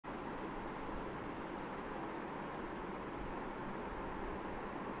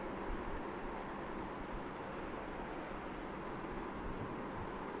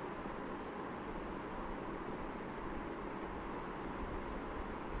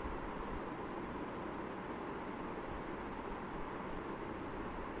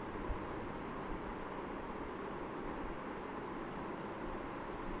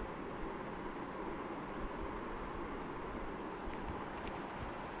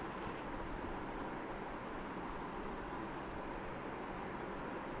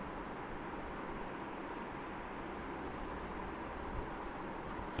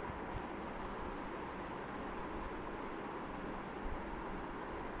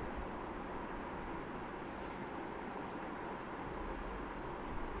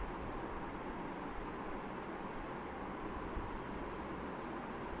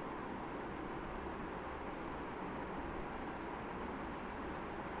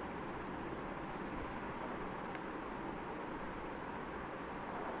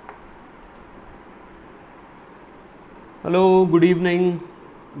Hello, good evening,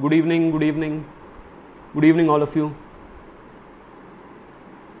 good evening, good evening, good evening, all of you.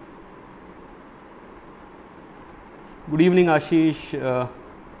 Good evening, Ashish,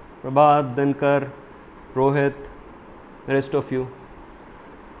 Prabhat, Dankar, Rohit, the rest of you.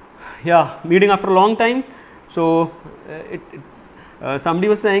 Yeah, meeting after a long time. So, somebody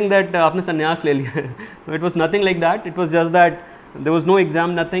was saying that aapne sannyas le liya. It was nothing like that. It was just that there was no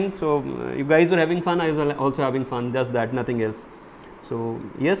exam, nothing. So, you guys were having fun. I was also having fun. Just that, nothing else. So,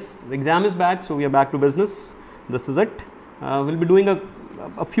 yes, the exam is back. So, we are back to business. This is it. We'll be doing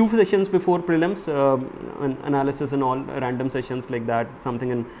a few sessions before prelims, analysis and all, random sessions like that,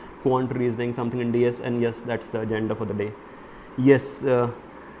 something in quant reasoning, something in DS, and yes, that's the agenda for the day. Yes, the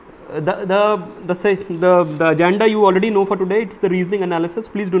agenda you already know for today. It's the reasoning analysis.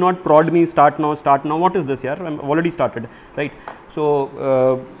 Please do not prod me, start now, what is this here? I'm already started, right?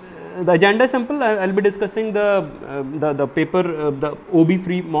 So the agenda is simple. I'll be discussing the paper, the OB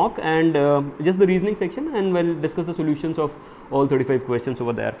free mock, and just the reasoning section, and we'll discuss the solutions of all 35 questions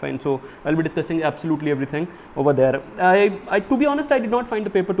over there. Fine. So I'll be discussing absolutely everything over there. I to be honest, I did not find the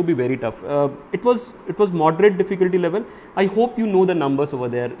paper to be very tough. It was moderate difficulty level. I hope you know the numbers over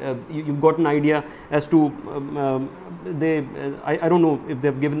there. You've got an idea as to I don't know if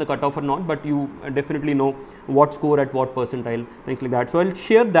they've given the cutoff or not, but you definitely know what score at what percentile, things like that. So I'll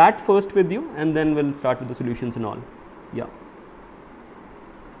share that first with you, and then we'll start with the solutions and all. Yeah.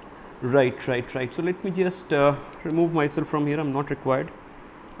 Right. So let me just remove myself from here. I'm not required,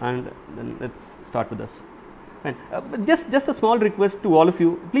 and then let's start with this. And just a small request to all of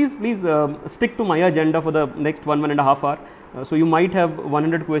you. Please stick to my agenda for the next 1.5 hours. So you might have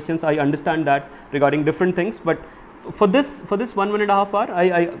 100 questions. I understand that regarding different things, but for this 1.5 hours,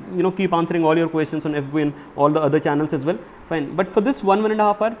 I keep answering all your questions on FB and all the other channels as well. Fine. But for this 1.5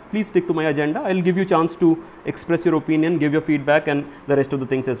 hours, please stick to my agenda. I'll give you chance to express your opinion, give your feedback, and the rest of the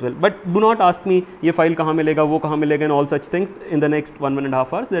things as well. But do not ask me, ye file kahan milega, wo kahan milega, and all such things in the next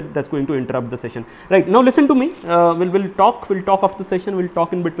 1.5 hours. That's going to interrupt the session. Right. Now listen to me. We'll talk after the session. We'll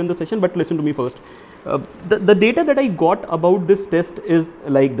talk in between the session. But listen to me first. The data that I got about this test is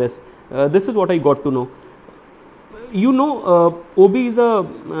like this. This is what I got to know. You know, OB is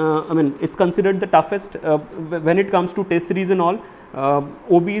it's considered the toughest when it comes to test series and all.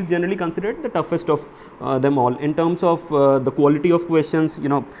 OB is generally considered the toughest of them all in terms of the quality of questions,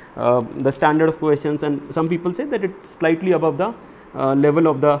 the standard of questions, and some people say that it's slightly above the level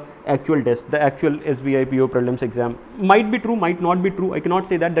of the actual test, the actual SBI PO prelims exam. Might be true, might not be true. I cannot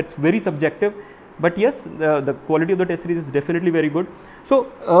say that. That's very subjective. But yes, the quality of the test series is definitely very good.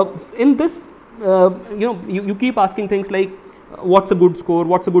 So in this, you keep asking things like what's a good score,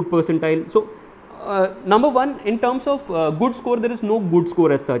 what's a good percentile. So number one, in terms of good score, there is no good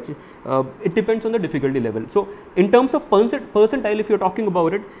score as such. It depends on the difficulty level. So in terms of percentile, if you're talking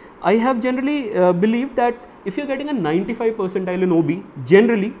about it, I have generally believed that if you're getting a 95 percentile in OB,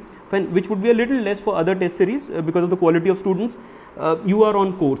 generally, which would be a little less for other test series because of the quality of students, you are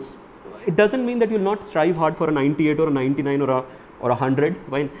on course. It doesn't mean that you'll not strive hard for a 98 or a 99 or a 100,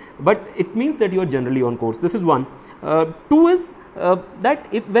 fine, but it means that you are generally on course. This is one. Two is that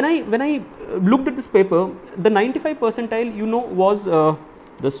when I looked at this paper, the 95 percentile, was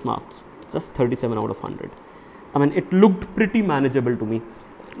this marks, just 37 out of 100. I mean, it looked pretty manageable to me.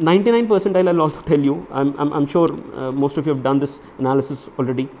 99 percentile, I'll also tell you. I'm sure most of you have done this analysis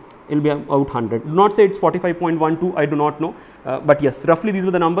already. It'll be about 100. Do not say it's 45.12. I do not know, but yes, roughly these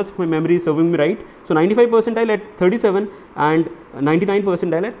were the numbers. If my memory is serving me right. So 95 percentile at 37 and 99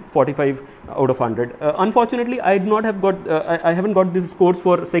 percentile at 45 out of 100. Unfortunately, I do not have got. I haven't got these scores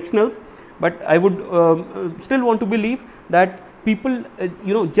for sectionals, but I would still want to believe that people,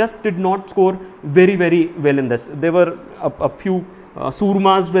 just did not score very well in this. There were a few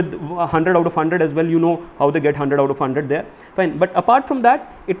surmas with 100 out of 100 as well. You know how they get 100 out of 100 there, fine. But apart from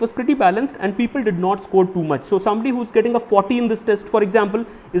that, it was pretty balanced and people did not score too much. So somebody who's getting a 40 in this test, for example,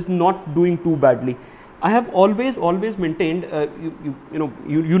 is not doing too badly. I have always maintained,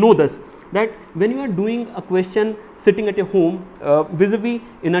 you know this, that when you are doing a question sitting at your home, vis-a-vis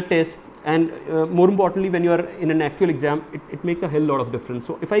in a test, and more importantly when you are in an actual exam, it makes a hell lot of difference.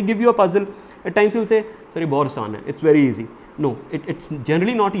 So if I give you a puzzle, at times you will say, sorry, bahut aasan hai, it's very easy. No, it's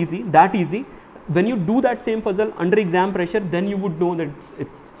generally not that easy. When you do that same puzzle under exam pressure, then you would know that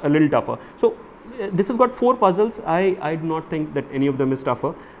it's a little tougher. So this has got 4 puzzles. I do not think that any of them is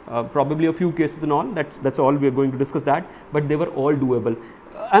tougher. Probably a few cases and all. That's all. We are going to discuss that, but they were all doable.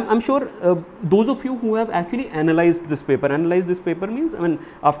 I'm sure those of you who have actually analyzed this paper means, I mean,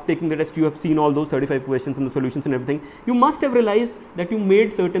 after taking the test, you have seen all those 35 questions and the solutions and everything. You must have realized that you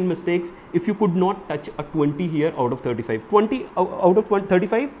made certain mistakes if you could not touch a 20 here out of 35. 20 out of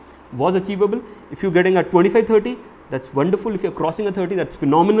 35 was achievable. If you're getting a 25-30, that's wonderful. If you're crossing a 30, that's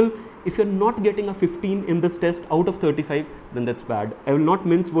phenomenal. If you're not getting a 15 in this test out of 35, then that's bad. I will not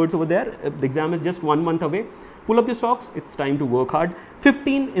mince words over there. The exam is just 1 month away. Pull up your socks, it's time to work hard.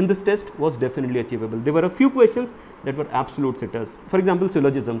 15 in this test was definitely achievable. There were a few questions that were absolute sitters. For example,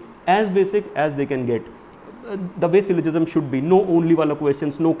 syllogisms, as basic as they can get. The way syllogism should be, no only wala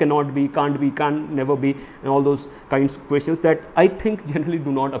questions, no cannot be, can't never be, and all those kinds of questions that I think generally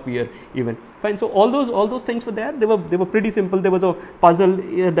do not appear even. Fine. So all those things were there. They were pretty simple. There was a puzzle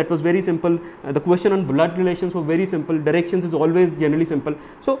that was very simple. The question on blood relations were very simple. Directions is always generally simple.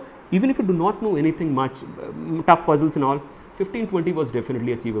 So even if you do not know anything much, tough puzzles and all, 15-20 was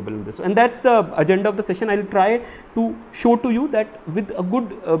definitely achievable in this, and that's the agenda of the session. I will try to show to you that with a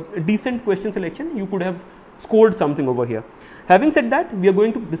good decent question selection, you could have scored something over here. Having said that, we are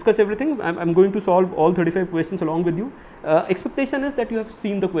going to discuss everything. I'm going to solve all 35 questions along with you. Expectation is that you have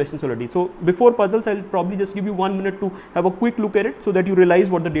seen the questions already. So before puzzles, I'll probably just give you 1 minute to have a quick look at it so that you realize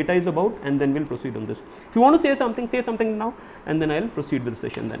what the data is about, and then we'll proceed on this. If you want to say something now, and then I'll proceed with the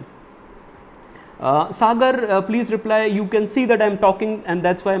session then. Sagar, please reply. You can see that I'm talking, and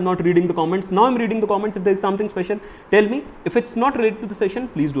that's why I'm not reading the comments. Now I'm reading the comments. If there is something special, tell me. If it's not related to the session,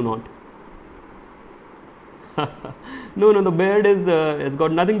 please do not. No, the beard is has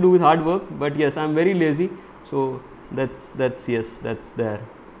got nothing to do with hard work, but yes, I'm very lazy, so that's yes, that's there.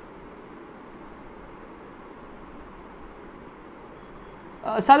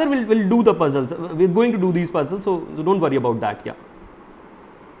 Sagar will do the puzzles. We're going to do these puzzles, so don't worry about that. Yeah.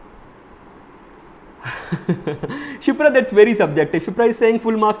 Shipra, that's very subjective. Shipra is saying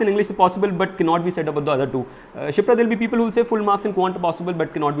full marks in English is possible but cannot be said about the other two. Shipra, there will be people who will say full marks in quant are possible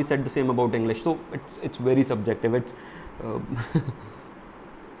but cannot be said the same about English. So it's very subjective. It's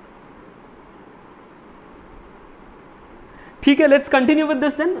okay, let's continue with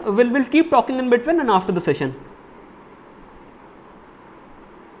this then. We'll keep talking in between and after the session.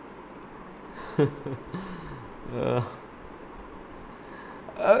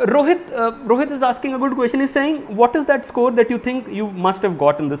 Rohit is asking a good question. He's saying, what is that score that you think you must have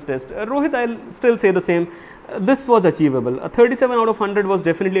got in this test? Rohit, I'll still say the same. This was achievable. A 37 out of 100 was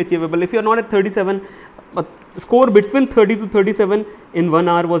definitely achievable. If you're not at 37, a score between 30 to 37 in 1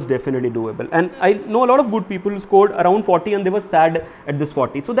 hour was definitely doable. And I know a lot of good people who scored around 40 and they were sad at this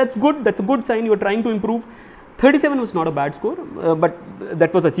 40. So that's good. That's a good sign. You're trying to improve. 37 was not a bad score, but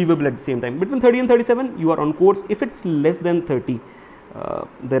that was achievable at the same time. Between 30 and 37, you are on course. If it's less than 30,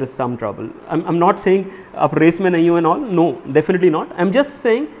 there is some trouble. I'm not saying up race mein nahi ho and all. No, definitely not. I'm just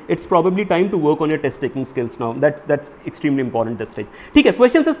saying it's probably time to work on your test taking skills now. That's extremely important at this stage. Okay,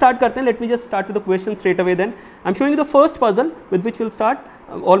 questions se start karte hain. Let me just start with the question straight away then. I'm showing you the first puzzle with which we'll start.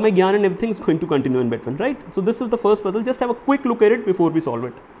 All my gyan and everything is going to continue in between, right? So this is the first puzzle. Just have a quick look at it before we solve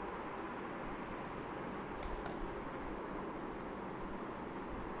it.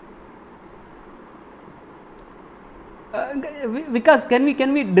 Vikas,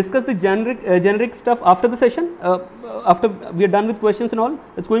 can we discuss the generic stuff after the session? After we are done with questions and all,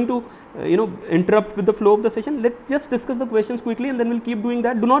 it's going to interrupt with the flow of the session. Let's just discuss the questions quickly and then we'll keep doing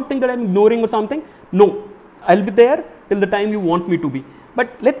that. Do not think that I'm ignoring or something. No, I'll be there till the time you want me to be.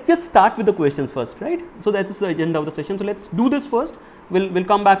 But let's just start with the questions first, right? So that is the agenda of the session. So let's do this first. We'll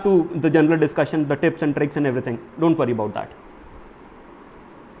come back to the general discussion, the tips and tricks and everything. Don't worry about that.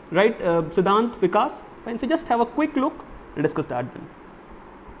 Right, Siddhant, Vikas. Fine. So just have a quick look and discuss that then.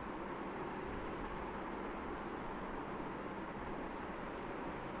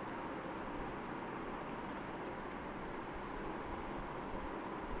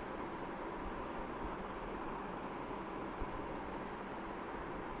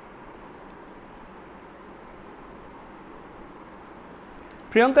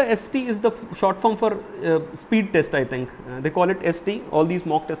 Priyanka, ST is the short form for speed test, I think. They call it ST. All these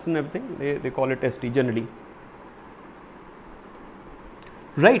mock tests and everything, they call it ST generally.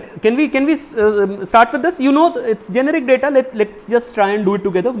 Right. Can we start with this? You know, it's generic data. Let's just try and do it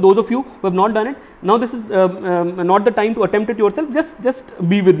together. Those of you who have not done it, now this is not the time to attempt it yourself. Just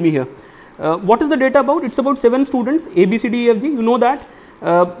be with me here. What is the data about? It's about 7 students, A, B, C, D, E, F, G. You know that.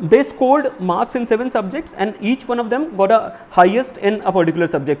 They scored marks in 7 subjects and each one of them got a highest in a particular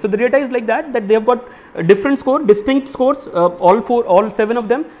subject. So the data is like that they have got a different score, distinct scores, all 7 of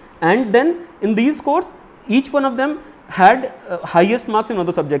them, and then in these scores each one of them had highest marks in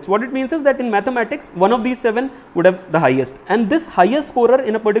other subjects. What it means is that in mathematics, one of these 7 would have the highest, and this highest scorer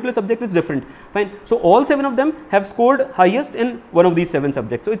in a particular subject is different. Fine. So all 7 of them have scored highest in one of these 7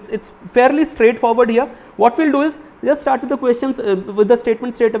 subjects. So it's fairly straightforward here. What we'll do is just start with the questions with the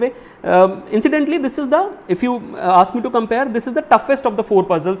statement straight away. Incidentally, this is the, if you ask me to compare, this is the toughest of the 4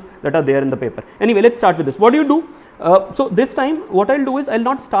 puzzles that are there in the paper. Anyway, let's start with this. What do you do? So this time what I'll do is I'll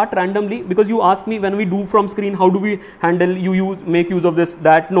not start randomly, because you ask me when we do from screen, how do we handle, make use of this,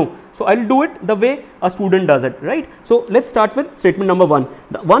 that. No. So I'll do it the way a student does it, right? So let's start with statement number 1.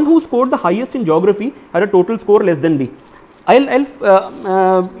 The one who scored the highest in geography had a total score less than B. I'll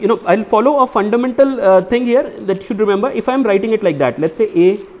follow a fundamental thing here that you should remember. If I'm writing it like that, let's say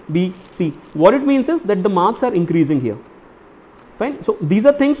A, B, C, what it means is that the marks are increasing here. Fine. So these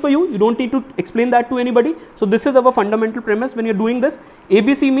are things for you. You don't need to explain that to anybody. So this is our fundamental premise when you're doing this.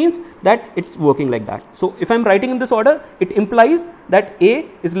 ABC means that it's working like that. So if I'm writing in this order, it implies that A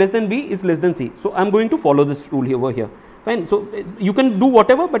is less than B is less than C. So I'm going to follow this rule over here. Fine. So you can do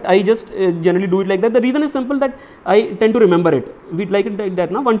whatever, but I just generally do it like that. The reason is simple, that I tend to remember it. We like it like that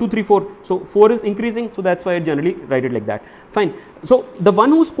now. 1, 2, 3, 4. So 4 is increasing. So that's why I generally write it like that. Fine. So the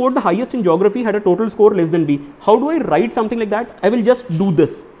one who scored the highest in geography had a total score less than B. How do I write something like that? I will just do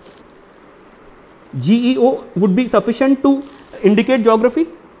this. GEO would be sufficient to indicate geography.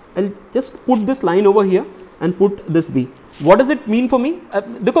 I'll just put this line over here and put this B. What does it mean for me?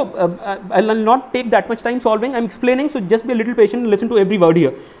 I'll not take that much time solving. I'm explaining, so just be a little patient and listen to every word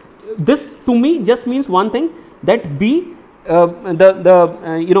here. This to me just means one thing, that B,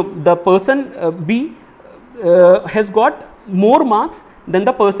 the person B has got more marks than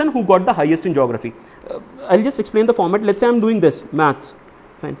the person who got the highest in geography. I'll just explain the format. Let's say I'm doing this maths,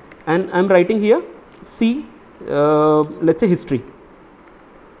 fine, and I'm writing here C, let's say history.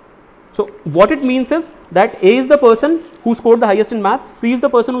 So what it means is that A is the person who scored the highest in maths, C is the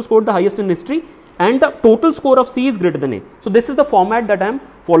person who scored the highest in history, and the total score of C is greater than A. So this is the format that I am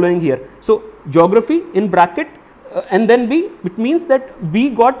following here. So geography in bracket and then B, it means that B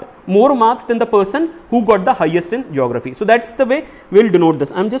got more marks than the person who got the highest in geography. So that's the way we will denote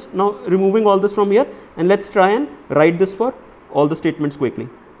this. I am just now removing all this from here, and let's try and write this for all the statements quickly.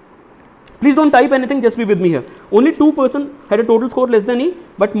 Please don't type anything, just be with me here. Only 2 persons had a total score less than E,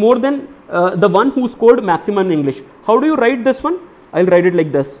 but more than the one who scored maximum in English. How do you write this one? I'll write it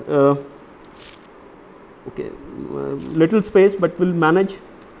like this. Okay, little space, but we'll manage.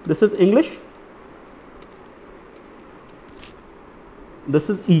 This is English. This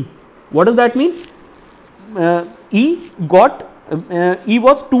is E. What does that mean? E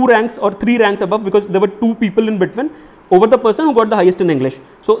was 2 ranks or 3 ranks above, because there were 2 people in between, over the person who got the highest in English.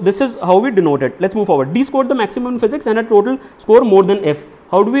 So this is how we denote it. Let's move forward. D scored the maximum in physics and a total score more than F.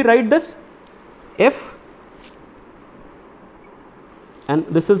 How do we write this? F, and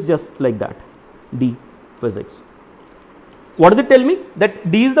this is just like that, D physics. What does it tell me? That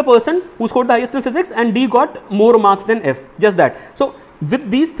D is the person who scored the highest in physics and D got more marks than F, just that. So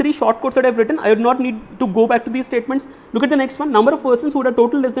with these 3 shortcuts that I have written, I would not need to go back to these statements. Look at the next one. Number of persons who had a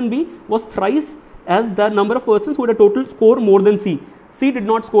total less than B was thrice as the number of persons who had a total score more than C. C did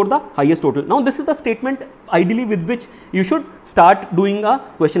not score the highest total. Now this is the statement ideally with which you should start doing a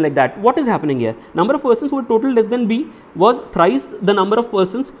question like that. What is happening here? Number of persons who had total less than B was thrice the number of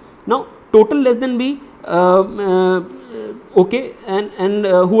persons. Now total less than B, okay, and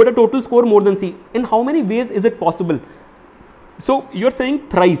who had a total score more than C. In how many ways is it possible? So you are saying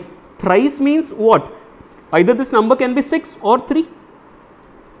thrice. Thrice means what? Either this number can be 6 or 3.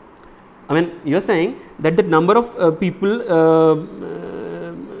 I mean, you are saying that the number of people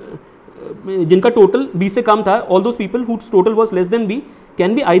जिनका total B से कम था, all those people whose total was less than B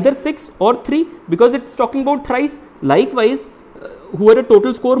can be either 6 or 3, because it's talking about thrice. Likewise, who had a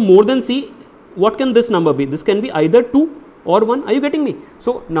total score more than C, what can this number be? This can be either 2 or 1. Are you getting me?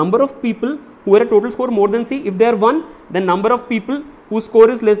 So number of people who had a total score more than C, if they are 1, then number of people whose score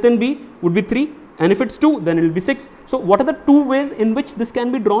is less than B would be 3. And if it's 2, then it will be 6. So what are the 2 ways in which this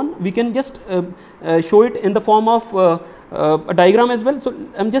can be drawn? We can just show it in the form of a diagram as well. So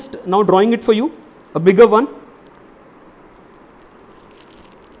I'm just now drawing it for you, a bigger one.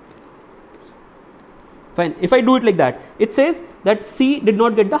 Fine. If I do it like that, it says that C did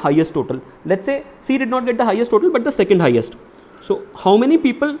not get the highest total. Let's say C did not get the highest total, but the second highest. So how many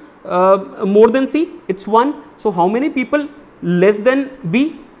people more than C? It's 1. So how many people less than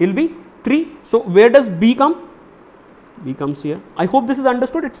B? Will be 3. So where does B come? B comes here. I hope this is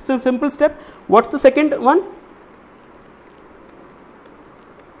understood. It's a simple step. What's the second one?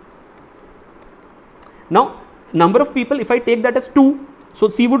 Now number of people, if I take that as 2, So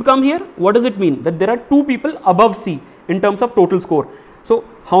C would come here. What does it mean? That there are 2 people above C in terms of total score. So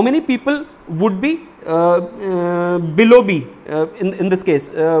how many people would be below B in this case?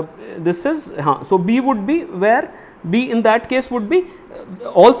 This is so B would be where B in that case would be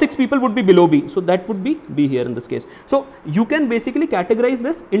all 6 people would be below B. So that would be B here in this case. So you can basically categorize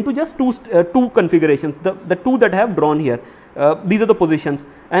this into just two configurations, the 2 that I have drawn here. These are the positions,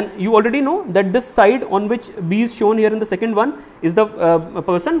 and you already know that this side on which B is shown here in the second one is the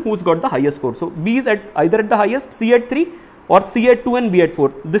person who's got the highest score. So B is either at the highest, C at 3 or C at 2 and B at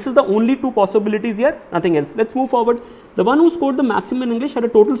 4. This is the only 2 possibilities here, nothing else. Let's move forward. The one who scored the maximum in English had a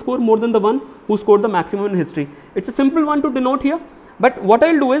total score more than the one who scored the maximum in history. It's a simple one to denote here, but what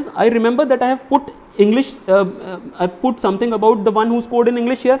I'll do is, I remember that I have put English, I've put something about the one who scored in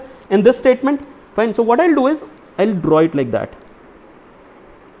English here in this statement. Fine. So what I'll do is, I'll draw it like that.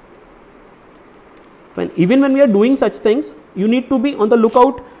 Fine. Even when we are doing such things, you need to be on the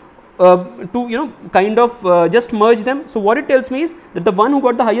lookout to kind of just merge them. So what it tells me is that the one who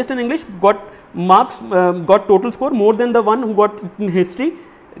got the highest in English got marks, got total score more than the one who got in history.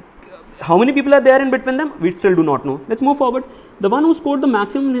 How many people are there in between them? We still do not know. Let's move forward. The one who scored the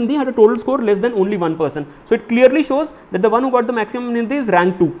maximum in Hindi had a total score less than only one person. So it clearly shows that the one who got the maximum in Hindi is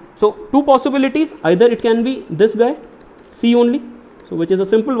rank 2. So 2 possibilities, either it can be this guy, C only, so which is a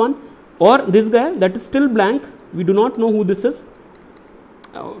simple one, or this guy that is still blank, we do not know who this is.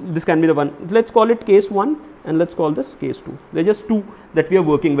 This can be the one. Let's call it case 1 and let's call this case 2. They are just 2 that we are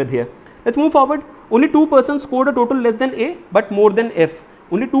working with here. Let's move forward. Only 2 persons scored a total less than A but more than F.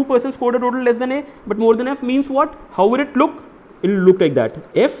 Only 2 persons scored a total less than A but more than F means what? How will it look? It will look like that.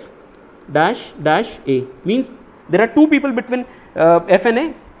 F dash dash A means there are 2 people between F and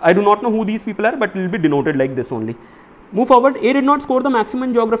A. I do not know who these people are, but it will be denoted like this only. Move forward. A did not score the maximum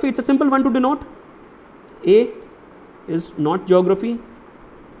in geography. It's a simple one to denote. A is not geography.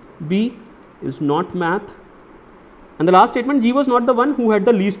 B is not math, and the last statement, G was not the one who had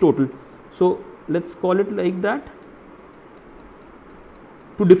the least total. So let's call it like that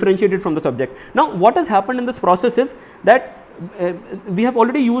to differentiate it from the subject. Now what has happened in this process is that we have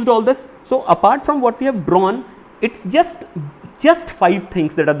already used all this. So apart from what we have drawn, it's just 5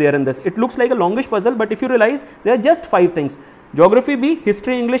 things that are there in this. It looks like a longish puzzle, but if you realize there are just 5 things: geography B,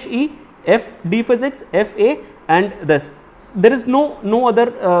 history English E, F D physics, F A, and this. There is no other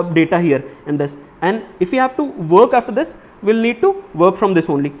data here in this, and if we have to work after this, we'll need to work from this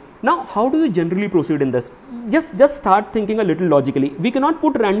only. Now how do you generally proceed in this? Just start thinking a little logically. We cannot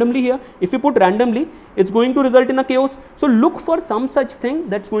put randomly here. If we put randomly, it's going to result in a chaos. So look for some such thing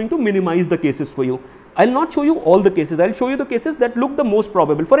that's going to minimize the cases for you. I'll not show you all the cases. I'll show you the cases that look the most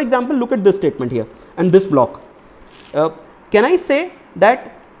probable. For example, look at this statement here and this block. Can I say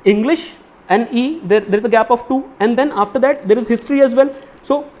that English and E, there is a gap of 2, and then after that there is history as well.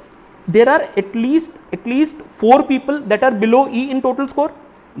 So there are at least 4 people that are below E in total score: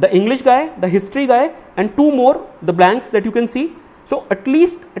 the English guy, the history guy, and 2 more, the blanks that you can see. So at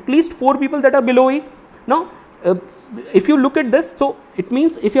least 4 people that are below E. Now if you look at this, so it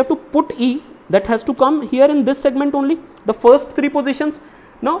means if you have to put E, that has to come here in this segment only, the first 3 positions.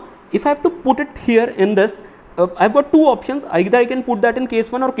 Now if I have to put it here in this, I've got 2 options. Either I can put that in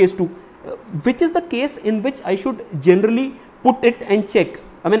case 1 or case 2. Which is the case in which I should generally put it and check?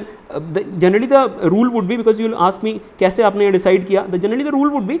 I mean, generally the rule would be, because you will ask me, kaise aapne decide kiya? Generally the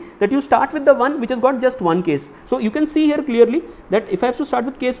rule would be that you start with the one which has got just one case. So you can see here clearly that if I have to start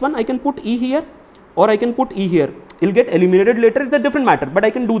with case 1, I can put E here or I can put E here. It will get eliminated later. It's a different matter, but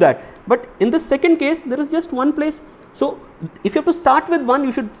I can do that. But in the second case, there is just one place. So if you have to start with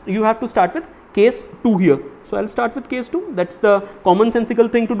one, you have to start with case 2 here. So I'll start with case 2. That's the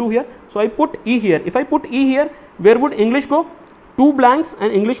commonsensical thing to do here. So I put E here. If I put E here, where would English go? 2 blanks,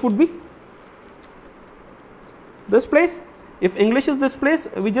 and English would be this place. If English is this place,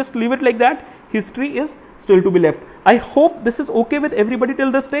 we just leave it like that. History is still to be left. I hope this is okay with everybody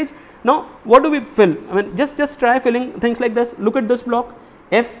till this stage. Now what do we fill? I mean, just try filling things like this. Look at this block,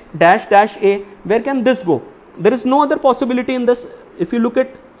 F dash dash A. Where can this go? There is no other possibility in this. If you look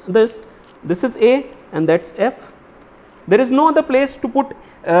at this, this is A and that's F. There is no other place to put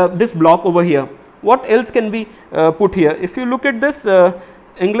this block over here. What else can we put here? If you look at this,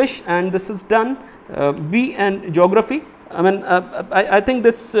 English, and this is done, B and geography. I mean, I think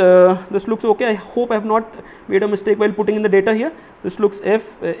this looks okay. I hope I have not made a mistake while putting in the data here. This looks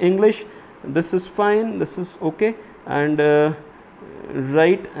F, English, this is fine, this is okay, and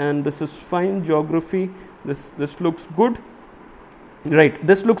right, and this is fine, geography, this looks good. Right,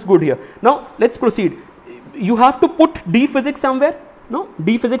 this looks good here. Now let's proceed. You have to put D physics somewhere. No,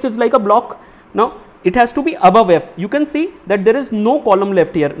 D physics is like a block. Now it has to be above F. You can see that there is no column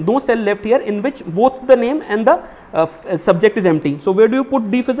left here, no cell left here in which both the name and the subject is empty. So where do you put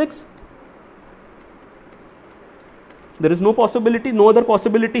D physics? There is no possibility, no other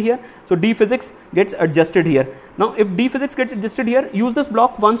possibility here. So D physics gets adjusted here. Now if D physics gets adjusted here, use this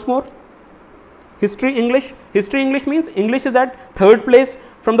block once more. History English. History English means English is at third place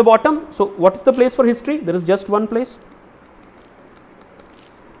from the bottom. So what is the place for history? There is just one place.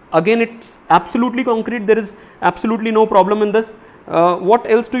 Again, it's absolutely concrete. There is absolutely no problem in this. What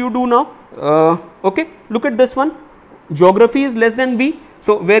else do you do now? Okay, look at this one. Geography is less than B.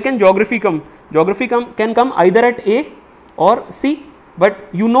 So where can geography come? Geography can come either at A or C, but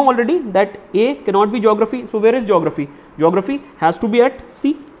you know already that A cannot be geography. So where is geography? Geography has to be at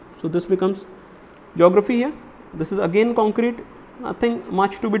C. So this becomes geography here. This is again concrete, nothing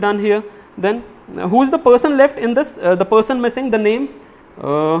much to be done here. Then who is the person left in this? The person missing, the name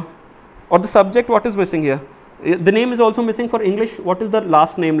or the subject, what is missing here? The name is also missing for English. What is the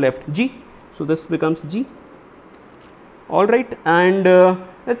last name left? G. So this becomes G. All right, and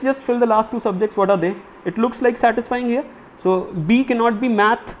let's just fill the last two subjects. What are they? It looks like satisfying here. So B cannot be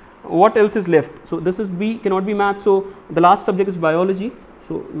math. What else is left? So this is B, cannot be math. So the last subject is biology.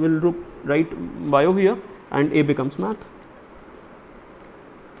 So we will write bio here, and A becomes math.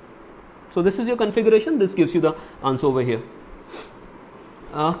 So this is your configuration. This gives you the answer over here.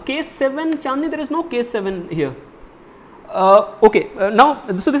 Case 7, Chandni, there is no case 7 here. Okay, now,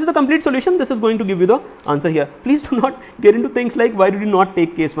 so this is the complete solution. This is going to give you the answer here. Please do not get into things like why did you not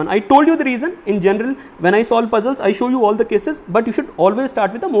take case 1. I told you the reason. In general, when I solve puzzles, I show you all the cases, but you should always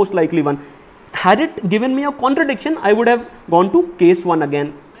start with the most likely one. Had it given me a contradiction, I would have gone to case 1 again,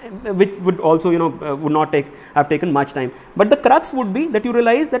 which would also, would not have taken much time. But the crux would be that you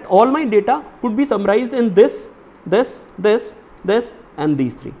realize that all my data could be summarized in this, and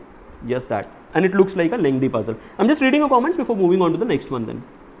these three. Just that. And it looks like a lengthy puzzle. I'm just reading your comments before moving on to the next one then.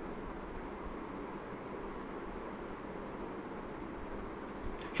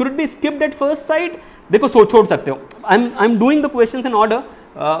 Should it be skipped at first sight? देखो so छोड़ सकते हो. I'm doing the questions in order,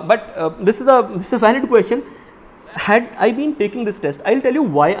 but this is a valid question. Had I been taking this test, I'll tell you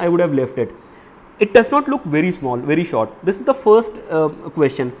why I would have left it. It does not look very small, very short. This is the first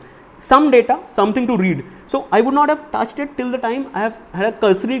question. Some data, something to read. So I would not have touched it till the time I have had a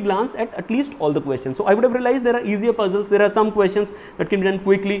cursory glance at least all the questions. So I would have realized there are easier puzzles. There are some questions that can be done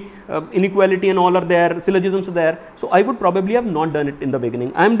quickly. Inequality and all are there. Syllogisms are there. So I would probably have not done it in the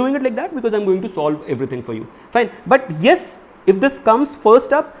beginning. I am doing it like that because I am going to solve everything for you. Fine. But yes, if this comes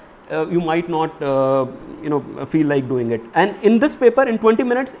first up, you might not feel like doing it. And in this paper, in 20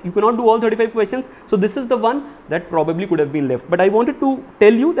 minutes, you cannot do all 35 questions. So this is the one that probably could have been left. But I wanted to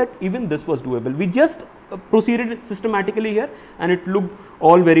tell you that even this was doable. We just proceeded systematically here, and it looked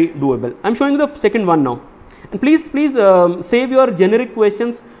all very doable. I'm showing you the second one now. And please save your generic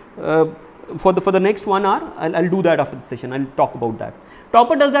questions for the next 1 hour. I'll do that after the session. I'll talk about that.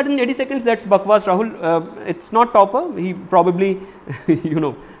 Topper does that in 80 seconds. That's Bakwas, Rahul. It's not Topper. He probably, you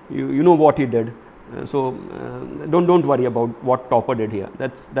know what he did. So don't worry about what Topper did here.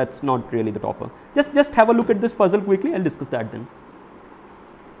 That's not really the Topper. Just have a look at this puzzle quickly. I'll discuss that then.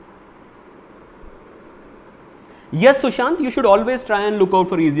 Yes, Sushant, you should always try and look out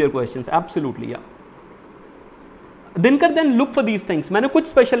for easier questions. Absolutely, yeah. Dinkar, then look for these things. मैंने कुछ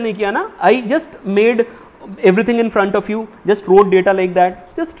special नहीं किया ना. I just made everything in front of you. Just wrote data like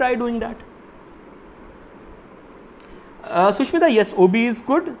that. Just try doing that. Sushmita, yes, OB is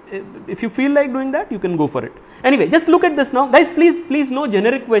good. If you feel like doing that, you can go for it. Anyway, just look at this now. Guys, please no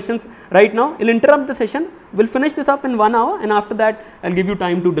generic questions right now. I'll interrupt the session. We'll finish this up in 1 hour, and after that, I'll give you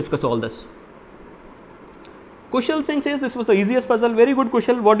time to discuss all this. Kushal Singh says this was the easiest puzzle. Very good,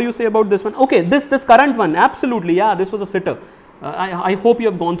 Kushal. What do you say about this one? Okay, this current one, absolutely, yeah, this was a sitter. I hope you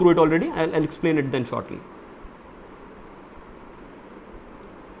have gone through it already. I'll explain it then shortly.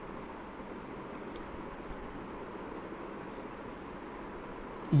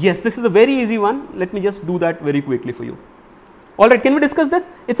 Yes, this is a very easy one. Let me just do that very quickly for you. Alright, can we discuss this?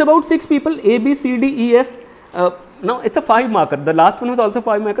 It's about 6 people, A, B, C, D, E, F. Now, it's a 5 marker. The last one was also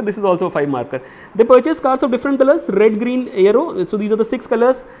 5 marker. This is also a 5 marker. They purchased cars of different colors, red, green, arrow. So, these are the 6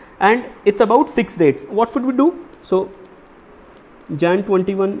 colors, and it's about 6 dates. What should we do? So, Jan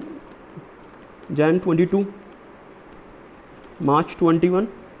 21, Jan 22, March 21.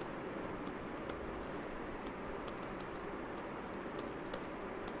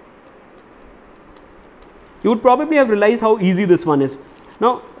 You would probably have realized how easy this one is.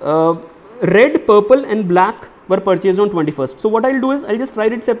 Now, red, purple and black were purchased on 21st. So, what I will do is, I will just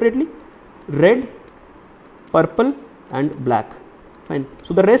write it separately, red, purple and black, fine.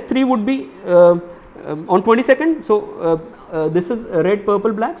 So, the rest 3 would be on 22nd, so this is red,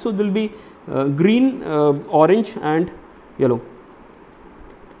 purple, black, so there will be green, orange and yellow.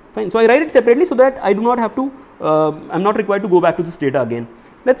 Fine. So I write it separately so that I do not have to, I am not required to go back to this data again.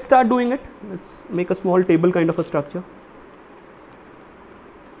 Let's start doing it. Let's make a small table kind of a structure.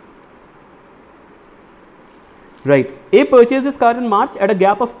 Right. A purchases car in March at a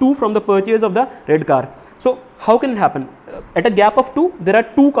gap of 2 from the purchase of the red car. So how can it happen? At a gap of 2, there are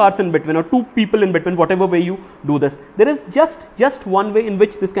 2 cars in between or 2 people in between, whatever way you do this. There is just one way in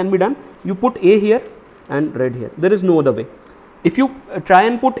which this can be done. You put A here and red here. There is no other way. If you try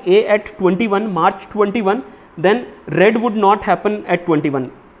and put A at 21, March 21, then red would not happen at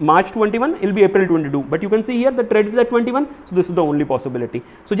 21. March 21, it will be April 22, but you can see here that red is at 21, so this is the only possibility.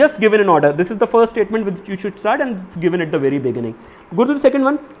 So just given in order, this is the first statement which you should start and it's given at the very beginning. Go to the second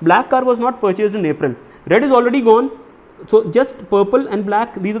one, black car was not purchased in April. Red is already gone, so just purple and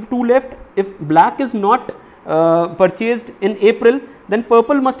black, these are the 2 left. If black is not purchased in April, then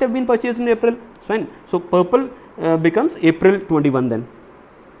purple must have been purchased in April. It's fine. So purple becomes April 21 then.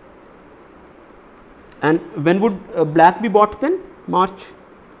 And when would black be bought then? March.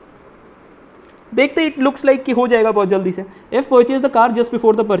 देखते it looks like कि हो जाएगा बहुत जल्दी से. F purchased the car just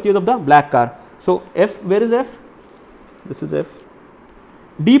before the purchase of the black car. So F, where is F? This is F.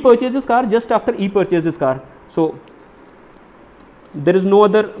 D purchases car just after E purchases car. So there is no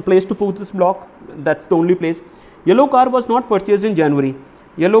other place to put this block. That's the only place. Yellow car was not purchased in January.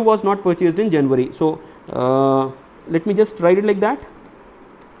 Yellow was not purchased in January. So let me just write it like that.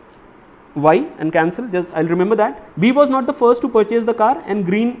 Y and cancel. Just I'll remember that. B was not the first to purchase the car, and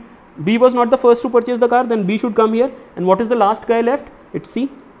green. B was not the first to purchase the car, then B should come here, and what is the last guy left? It's C.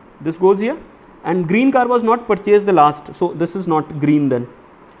 This goes here, and green car was not purchased the last, so this is not green then.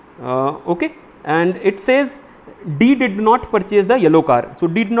 Okay, and it says D did not purchase the yellow car. So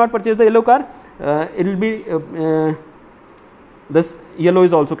D did not purchase the yellow car. It will be this yellow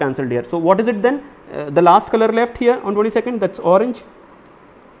is also cancelled here. So what is it then? The last color left here on 22nd, that's orange,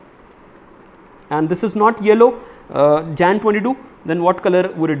 and this is not yellow. Jan 22. Then what color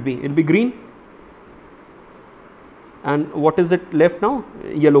would it be? It will be green. And what is it left now?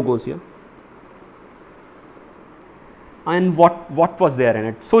 Yellow goes here. And what was there in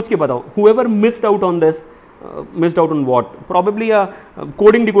it? Soch ke batao. Whoever missed out on this, missed out on what? Probably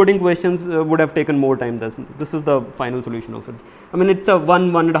coding decoding questions would have taken more time. This is the final solution of it. I mean, it's a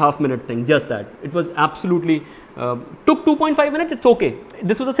 1.5 minute thing, just that. It was absolutely, took 2.5 minutes, it's okay.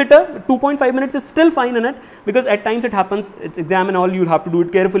 This was a sitter, 2.5 minutes is still fine in it, because at times it happens, it's exam and all, you'll have to do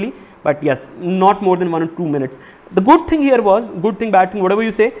it carefully, but yes, not more than 1 or 2 minutes. The good thing here was, good thing, bad thing, whatever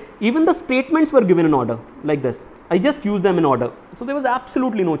you say, even the statements were given in order, like this. I just used them in order. So there was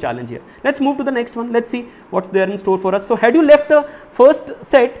absolutely no challenge here. Let's move to the next one. Let's see what's there in store for us. So had you left the first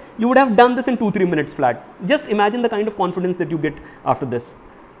set, you would have done this in 2-3 minutes flat. Just imagine the kind of confidence that you get after this.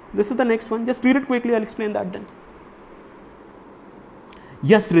 This is the next one. Just read it quickly. I'll explain that then.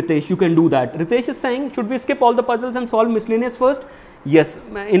 Yes, Ritesh, you can do that. Ritesh is saying, should we skip all the puzzles and solve miscellaneous first? Yes,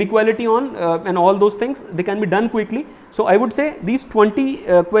 inequality on and all those things, they can be done quickly. So I would say these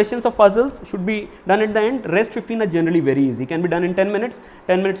 20 questions of puzzles should be done at the end. Rest 15 are generally very easy, can be done in 10 minutes.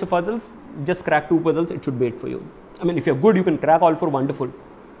 10 minutes of puzzles, just crack 2 puzzles, it should be it for you. I mean, if you're good, you can crack all 4, wonderful.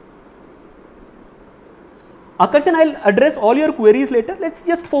 Akarshan, I'll address all your queries later. Let's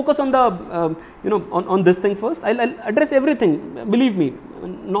just focus on the, on this thing first. I'll address everything. Believe me,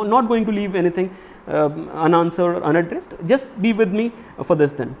 not going to leave anything unanswered or unaddressed. Just be with me for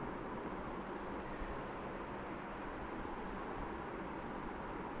this then.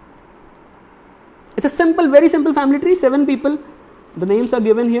 It's a simple, very simple family tree. 7 people. The names are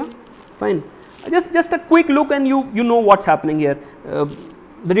given here. Fine. Just a quick look and you know what's happening here.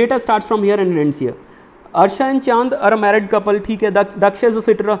 The data starts from here and ends here. Arsha and Chand are a married couple. ठीक है. Daksha is the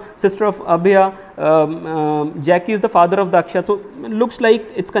sister of Abhya. Jackie is the father of Daksha. So looks like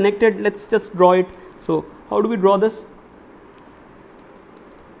it's connected. Let's just draw it. So how do we draw this?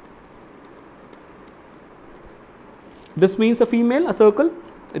 This means a female, a circle.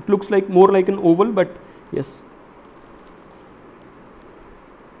 It looks like more like an oval, but yes.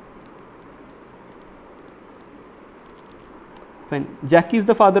 Fine. Jackie is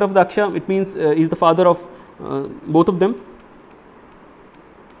the father of Daksha. It means he's the father of both of them,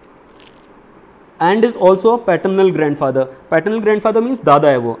 and is also a paternal grandfather. Paternal grandfather means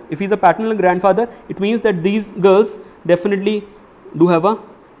dada hai wo. If he's a paternal grandfather, it means that these girls definitely do have a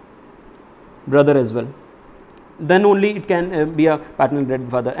brother as well. Then only it can be a paternal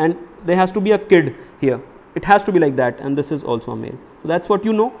grandfather, and there has to be a kid here. It has to be like that, and this is also a male. So that's what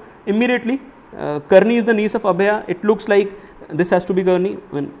you know immediately. Karni is the niece of Abhaya. It looks like this has to be Karni.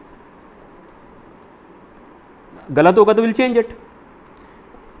 galat hoga to we'll change it.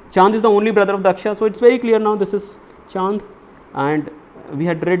 Chand is the only brother of Daksha, so it's very clear now this is Chand, and we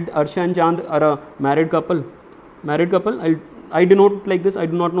had read Arsha and Chand are a married couple. I denote it like this. I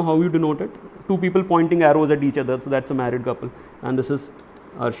do not know how you denote it. Two people pointing arrows at each other, so that's a married couple, and this is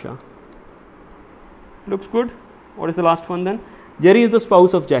Arsha. Looks good. What is the last one then? Jerry is the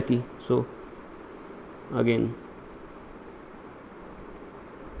spouse of Jackie. So again,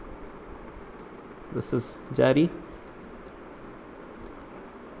 this is Jerry.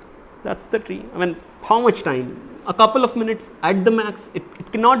 That's the tree. I mean, how much time? A couple of minutes at the max. It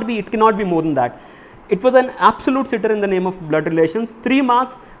cannot be more than that. It was an absolute sitter in the name of blood relations. 3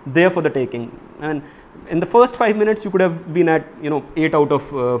 marks there for the taking. And in the first 5 minutes, you could have been at 8 out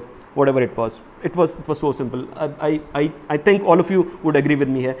of whatever it was. It was so simple. I think all of you would agree with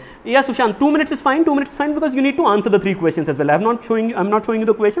me here. Yeah, Sushant, 2 minutes is fine. 2 minutes is fine because you need to answer the 3 questions as well. I'm not showing you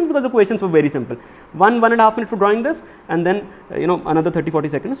the questions because the questions were very simple. 1.5 minutes for drawing this, and then another 30-40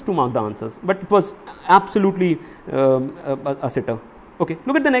 seconds to mark the answers. But it was absolutely a sitter. Okay,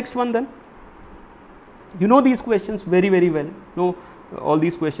 look at the next one then. You know these questions very, very well. Know all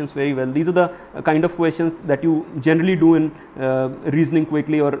these questions very well. These are the kind of questions that you generally do in reasoning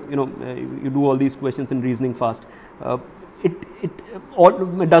quickly, or you do all these questions in reasoning fast.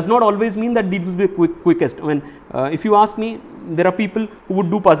 It does not always mean that these will be quickest. I mean, if you ask me, there are people who would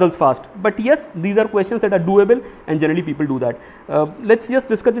do puzzles fast, but yes, these are questions that are doable, and generally people do that. Let's just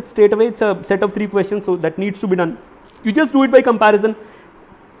discuss it straight away. It's a set of 3 questions, so that needs to be done. You just do it by comparison.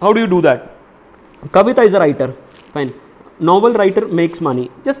 How do you do that? Kavita is a writer, fine. Novel writer makes money.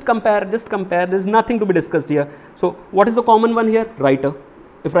 Just compare. There's nothing to be discussed here. So what is the common one here? Writer.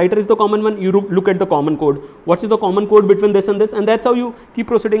 If writer is the common one, you look at the common code. What is the common code between this, and that's how you keep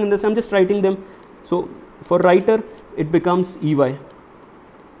proceeding in this. I'm just writing them. So for writer, it becomes EY.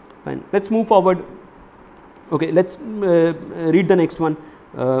 Fine. Let's move forward. Okay, let's read the next one.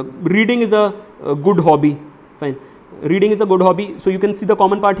 Reading is a good hobby. Fine. Reading is a good hobby. So you can see the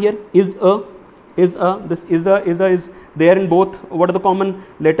common part here is a. This is there in both. What are the common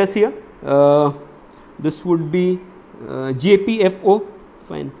letters here? This would be JPFO.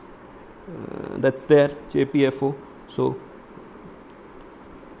 Fine. That's there, JPFO. So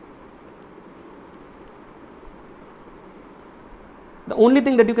the only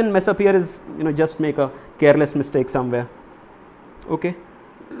thing that you can mess up here is just make a careless mistake somewhere. Okay.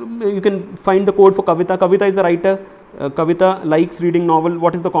 You can find the code for Kavita. Kavita is a writer. Kavita likes reading novel.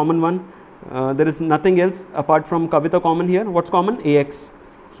 What is the common one? There is nothing else apart from Kavita common here. What's common? AX.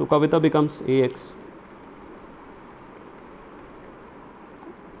 So Kavita becomes AX.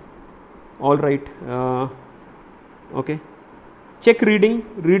 All right. Okay. Check reading.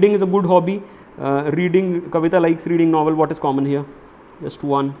 Reading is a good hobby. Kavita likes reading novel. What is common here? Just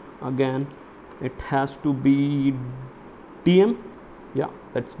one again. It has to be DM. Yeah,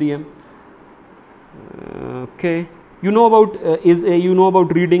 that's DM. Okay. You know about you know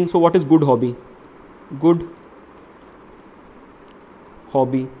about reading. So what is good hobby? Good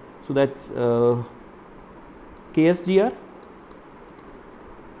hobby. So that's KSGR.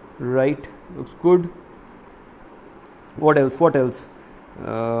 Right. Looks good. What else?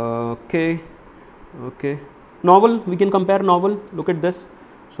 Okay. Novel. We can compare novel. Look at this.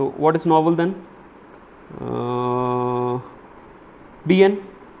 So what is novel then? BN.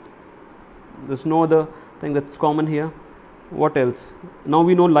 There's no other thing that's common here. What else? Now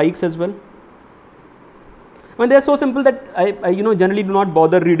we know likes as well. I mean, they're so simple that I generally do not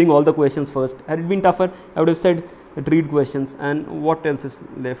bother reading all the questions first. Had it been tougher, I would have said that read questions. And what else is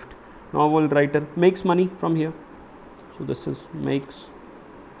left? Novel writer makes money from here. So this is makes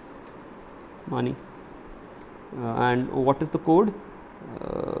money. And what is the code?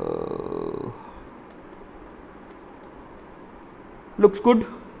 Looks good.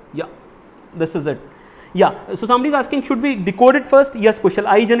 Yeah, this is it. Yeah, so somebody is asking, should we decode it first? Yes, Kushal,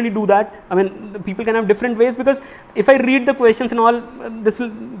 I generally do that. I mean, people can have different ways, because if I read the questions and all, this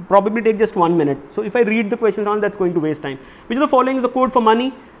will probably take just 1 minute. So if I read the questions and all, that's going to waste time. Which of the following is the code for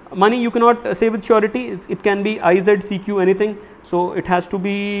money? Money you cannot say with surety. It can be IZ, CQ, anything. So it has to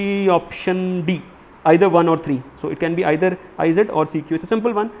be option D, either 1 or 3. So it can be either IZ or CQ. It's a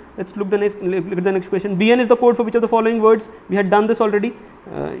simple one. Let's look at the next question. BN is the code for which of the following words? We had done this already.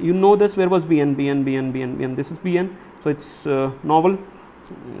 You know this. Where was BN? BN. This is BN. So it's novel.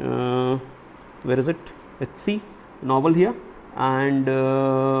 Where is it? Let's see. Novel here. And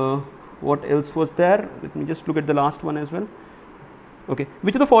what else was there? Let me just look at the last one as well. Okay.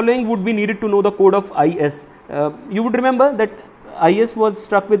 Which of the following would be needed to know the code of IS? You would remember that IS was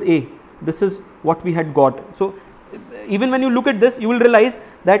struck with A. This is what we had got. So even when you look at this, you will realize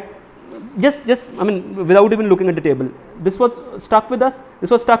that just I mean, without even looking at the table, this was stuck with us,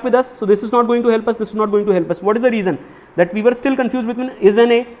 this was stuck with us, so this is not going to help us, this is not going to help us. What is the reason? That we were still confused between is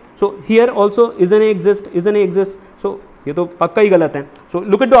and a. So here also is and a exists, is and a exists. So ये तो पक्का ही गलत है. So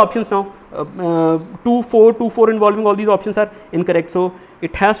look at the options now. 2, 4, 2, 4 involving all these options are incorrect. So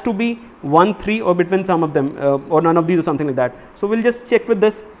it has to be 1, 3 or between some of them or none of these or something like that. So we'll just check with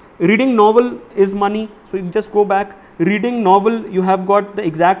this. Reading novel is money. So you just go back. Reading novel, you have got the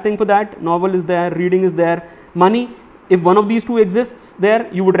exact thing for that. Novel is there, reading is there. Money, if one of these two exists there,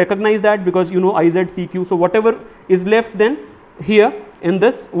 you would recognize that because you know I, Z, C, Q. So whatever is left then here in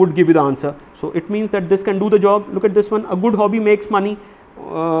this would give you the answer. So it means that this can do the job. Look at this one. A good hobby makes money.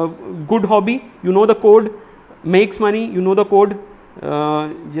 Good hobby, you know the code. Makes money, you know the code.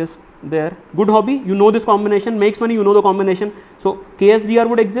 Just there. Good hobby, you know this combination. Makes money, you know the combination. So KSGR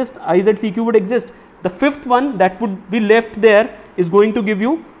would exist, IZCQ would exist. The fifth one that would be left there is going to give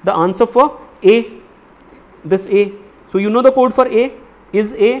you the answer for A, this A. So you know the code for A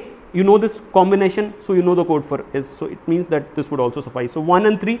is A, you know this combination, so you know the code for is. So it means that this would also suffice. So 1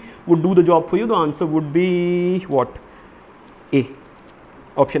 and 3 would do the job for you. The answer would be what? A,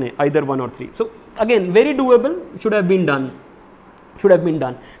 option A, either 1 or 3. So again, very doable, should have been done. Should have been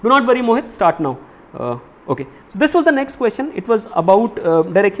done. Do not worry, Mohit, start now. Okay, so this was the next question. It was about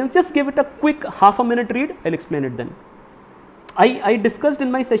directions. Just give it a quick half a minute read. I'll explain it then. I discussed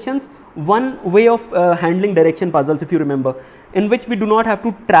in my sessions one way of handling direction puzzles, if you remember, in which we do not have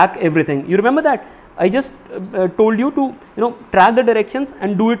to track everything. You remember that? I just told you to track the directions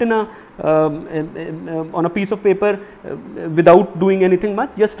and do it in a on a piece of paper without doing anything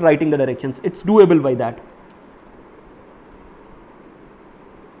much, just writing the directions. It's doable by that.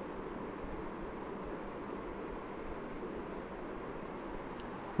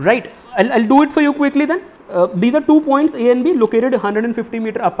 Right, I'll do it for you quickly then. These are 2 points A and B located 150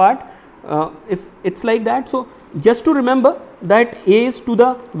 meter apart. If it's like that, so just to remember that A is to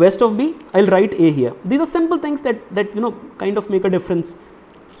the west of B, I'll write A here. These are simple things that kind of make a difference.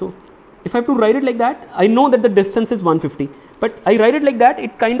 So if I have to write it like that, I know that the distance is 150, but I write it like that,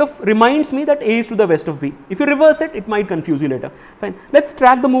 it kind of reminds me that A is to the west of B. If you reverse it, it might confuse you later. Fine, let's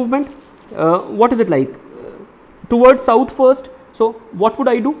track the movement. What is it like? Towards south first. So what would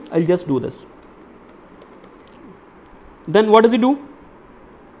I do? I'll just do this. Then what does he do?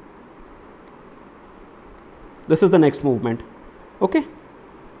 This is the next movement. Okay.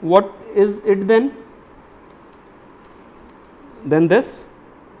 What is it then? Then this.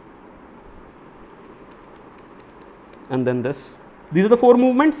 And then this. These are the 4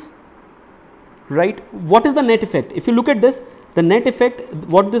 movements. Right. What is the net effect? If you look at this, the net effect,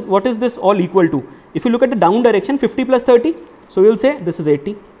 what is this all equal to? If you look at the down direction, 50 plus 30. So we will say this is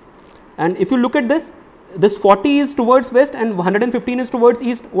 80. And if you look at this 40 is towards west and 115 is towards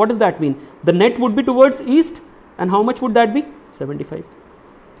east. What does that mean? The net would be towards east, and how much would that be? 75.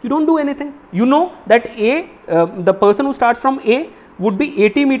 You don't do anything. You know that A, the person who starts from A would be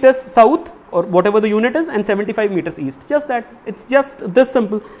 80 meters south or whatever the unit is and 75 meters east. Just that. It's just this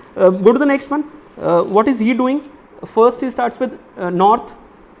simple. Go to the next one. What is he doing? First he starts with north.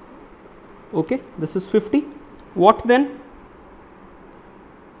 Okay, this is 50. What then?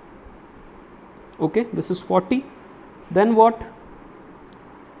 Okay, this is 40. Then what?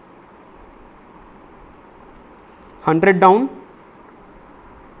 100 down.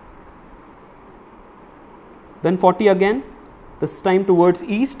 Then 40 again. This time towards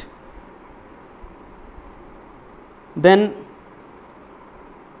east. Then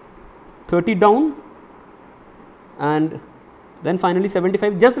 30 down. And then finally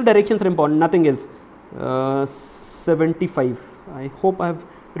 75. Just the directions are important, nothing else. 75. I hope I have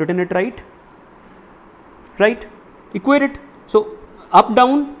written it right. Right, equate it. So up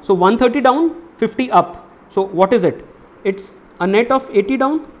down, so 130 down, 50 up. So what is it? It's a net of 80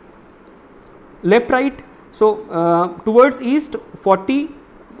 down, left right. So towards east 40.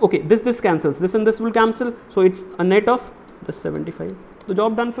 Okay, this cancels, this and this will cancel. So it's a net of this 75. The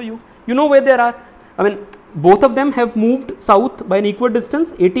job done for you. You know where there are. I mean, both of them have moved south by an equal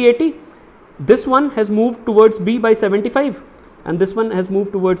distance, 80 80. This one has moved towards B by 75. And this one has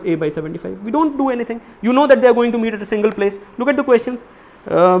moved towards A by 75. We don't do anything. You know that they are going to meet at a single place. Look at the questions.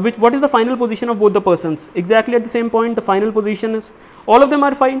 What is the final position of both the persons? Exactly at the same point. The final position is, all of them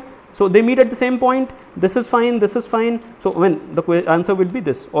are fine. So they meet at the same point. This is fine. This is fine. So when the answer will be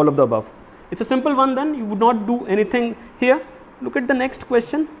this, all of the above. It's a simple one. Then you would not do anything here. Look at the next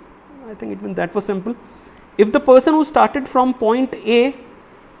question. I think even that was simple. If the person who started from point A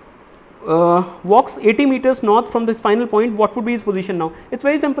walks 80 meters north from this final point, what would be his position now? It's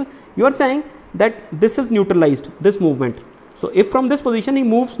very simple. You are saying that this is neutralized, this movement. So if from this position he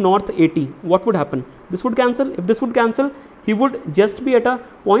moves north 80, what would happen? This would cancel. If this would cancel, he would just be at a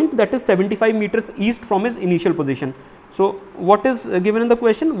point that is 75 meters east from his initial position. So what is given in the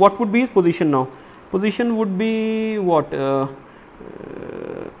question? What would be his position now? Position would be what?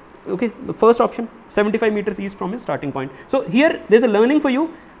 Okay, the first option, 75 meters east from his starting point. So here there is a learning for you.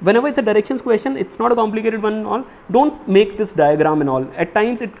 Whenever it's a directions question, it's not a complicated one and all. Don't make this diagram and all. At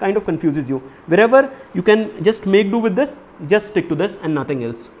times it kind of confuses you. Wherever you can just make do with this, just stick to this and nothing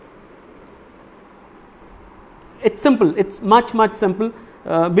else. It's simple. It's much simple.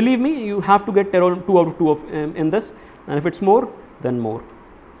 Believe me, you have to get 2 out of 2 in this, and if it's more, then more.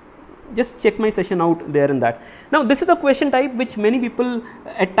 Just check my session out there in that. Now this is the question type which many people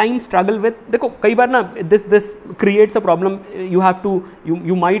at times struggle with. देखो कई बार ना this creates a problem.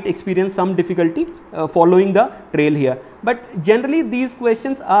 You might experience some difficulty following the trail here. But generally these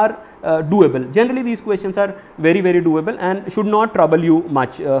questions are doable. Generally these questions are very doable and should not trouble you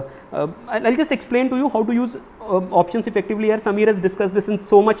much. I'll just explain to you how to use options effectively here. Samir has discussed this in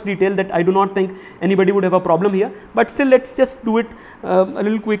so much detail that I do not think anybody would have a problem here. But still, let's just do it a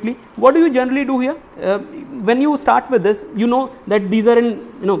little quickly. What do you generally do here? When you start with this, you know that these are in,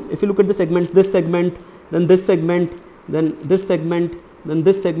 if you look at the segments, this segment, then this segment, then this segment, then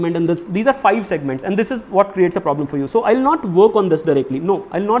this segment, and this, these are 5 segments, and this is what creates a problem for you. So I'll not work on this directly. No,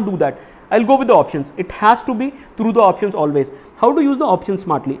 I'll not do that. I'll go with the options. It has to be through the options always. How to use the options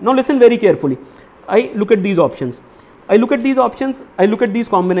smartly? Now listen very carefully. I look at these options. I look at these options, I look at these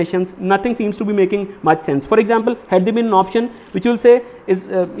combinations, nothing seems to be making much sense. For example, had there been an option which will say is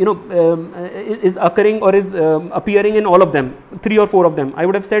is occurring or is appearing in all of them, 3 or 4 of them, I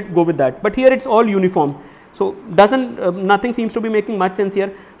would have said go with that. But here it's all uniform. So nothing seems to be making much sense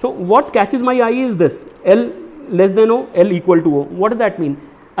here. So what catches my eye is this: L less than O, L equal to O. What does that mean?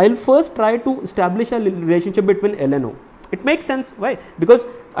 I'll first try to establish a relationship between L and O. It makes sense. Why? Because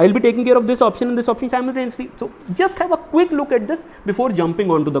I'll be taking care of this option and this option simultaneously. So just have a quick look at this before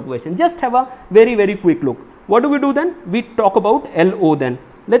jumping on to the question. Just have a very quick look. What do we do then? We talk about LO then.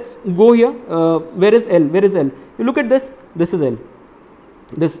 Let's go here. Where is L? Where is L? You look at this. This is L.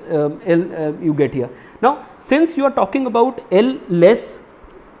 This L you get here. Now, since you are talking about L less,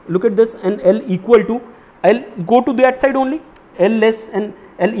 look at this, and L equal to, I'll go to that side only. L less and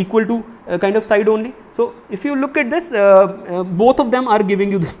L equal to kind of side only. So if you look at this, both of them are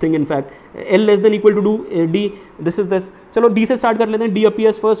giving you this thing. In fact, L less than equal to D. This is this. Chalo D se start kar lete hain. D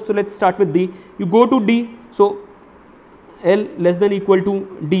appears first, so let's start with D. You go to D. So L less than equal to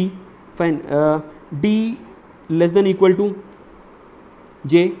D. Fine. D less than equal to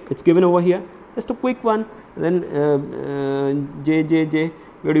J. It's given over here. Just a quick one. Then J.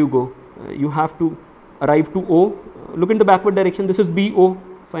 Where do you go? You have to arrive to O. Look in the backward direction. This is BO.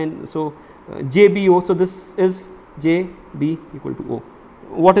 Fine. So JBO. So this is JB equal to O.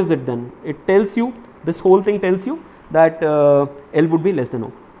 What is it then? It tells you, this whole thing tells you that L would be less than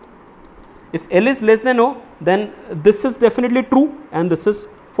O. If L is less than O, then this is definitely true and this is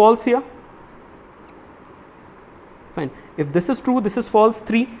false here. Fine. If this is true, this is false,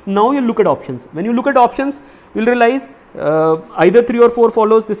 3. Now you look at options. When you look at options, you will realize either 3 or 4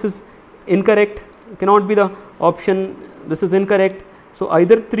 follows. This is incorrect. Cannot be the option. This is incorrect. So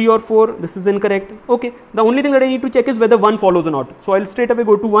either 3 or 4, this is incorrect. Okay. The only thing that I need to check is whether 1 follows or not. So I'll straight away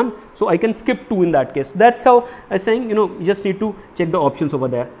go to 1. So I can skip 2 in that case. That's how I was saying, you just need to check the options over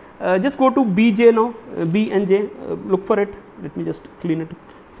there. Just go to BJ now, B and J. Look for it. Let me just clean it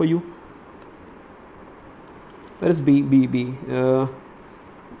for you. Where is B?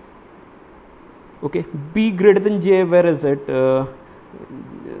 Okay, B greater than J, where is it?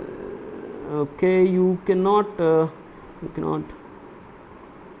 Okay, you cannot,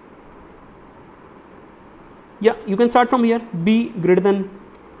 yeah, you can start from here, B greater than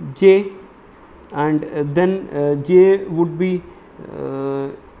J, and then J would be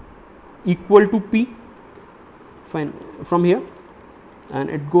equal to P, fine, from here, and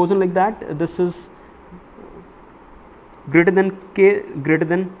it goes on like that. This is greater than K greater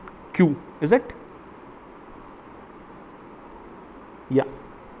than Q, is it? Yeah.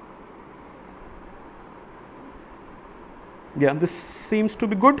 Yeah, this seems to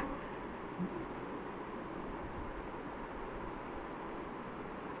be good.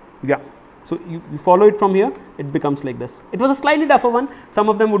 Yeah. So you follow it from here, it becomes like this. It was a slightly tougher one. Some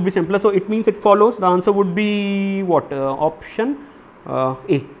of them would be simpler. So it means it follows. The answer would be what? Option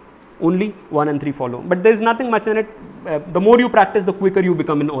A. Only 1 and 3 follow. But there is nothing much in it. The more you practice, the quicker you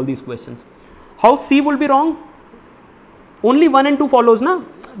become in all these questions. How C will be wrong? Only 1 and 2 follows, na?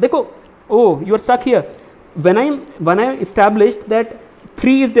 Dekho, oh, you are stuck here. When I established that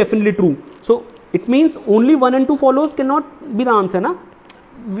 3 is definitely true. So it means only 1 and 2 follows cannot be the answer, na?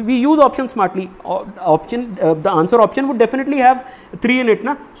 We use option smartly. The answer option would definitely have 3 in it,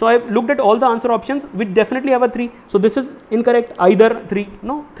 na? So I looked at all the answer options, we definitely have a 3. So this is incorrect, either 3.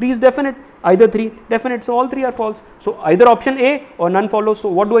 No, 3 is definite, either 3 definite. So all 3 are false. So either option A or none follows. So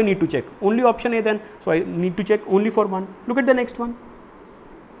what do I need to check? Only option A then. So I need to check only for 1. Look at the next one.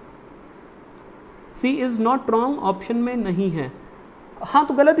 C is not wrong, option में नहीं है. हाँ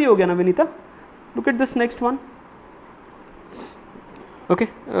तो गलत ही हो गया ना Vinita. Look at this next one. Okay,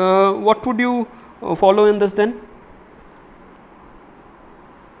 what would you follow in this then?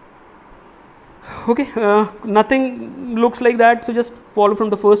 Okay, nothing looks like that, so just follow from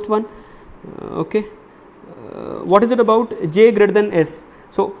the first one. Okay, what is it about J greater than S?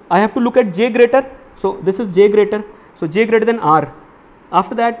 So I have to look at J greater, so this is J greater, so J greater than R.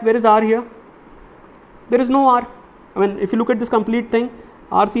 After that, where is R here? There is no R. I mean, if you look at this complete thing,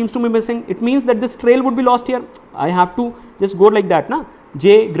 R seems to be missing. It means that this trail would be lost here. I have to just go like that, na?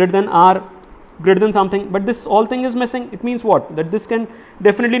 J greater than R greater than something, but this all thing is missing. It means what? That this can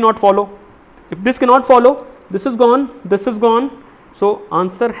definitely not follow. If this cannot follow, this is gone, this is gone. So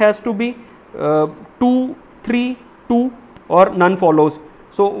answer has to be 2, 3, 2 or none follows.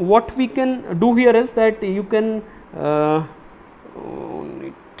 So what we can do here is that you can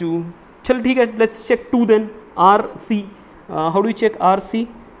need to, chalo theek hai, let's check 2 then, RC. How do you check RC?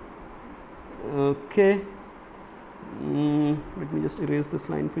 Okay, let me just erase this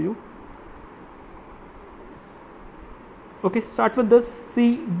line for you. Okay, start with this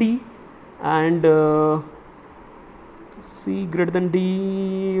C, D and C greater than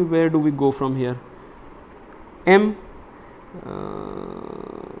D. Where do we go from here? M,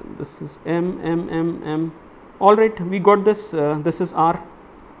 this is M. All right, we got this. This is R.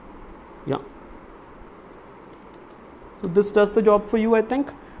 Yeah. So this does the job for you, I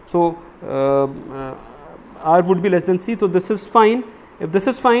think. So R would be less than C. So this is fine. If this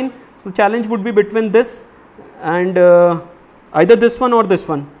is fine, so the challenge would be between this and either this one or this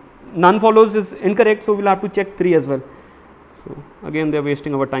one. None follows is incorrect, so we'll have to check 3 as well. So again, they are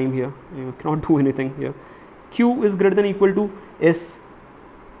wasting our time here. You cannot do anything here. Q is greater than or equal to S.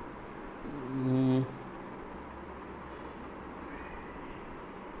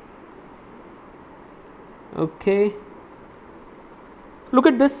 Okay. Look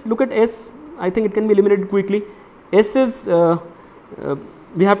at this, look at S. I think it can be eliminated quickly. S is,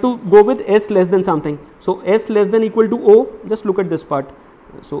 we have to go with S less than something. So S less than or equal to O, just look at this part.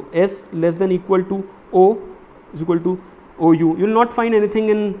 So S less than or equal to O is equal to OU. You will not find anything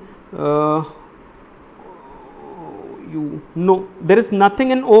in U. No, there is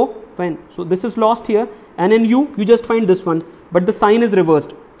nothing in O, fine. So this is lost here, and in U, you just find this one, but the sign is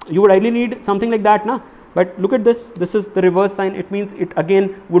reversed. You would ideally need something like that, na? But look at this, this is the reverse sign. It means it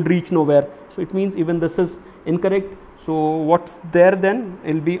again would reach nowhere. So it means even this is incorrect. So what's there then?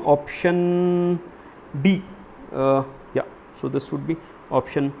 It will be option D. Yeah, so this would be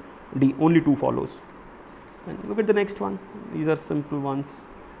option D. Only 2 follows. And look at the next one. These are simple ones.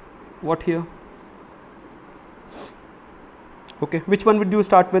 What here? Okay, which one would you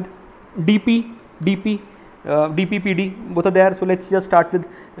start with? DP, DP, DP, PD, both are there. So let's just start with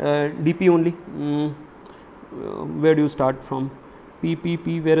DP only. Where do you start from? P, P,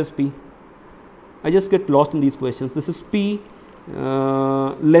 P, where is P? I just get lost in these questions. This is P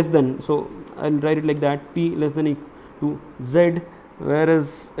less than, so I'll write it like that, P less than equal to Z. Where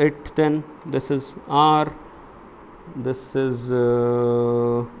is it then? This is R, this is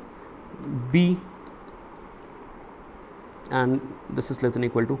B, and this is less than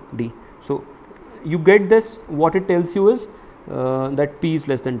equal to D. So you get this, what it tells you is that P is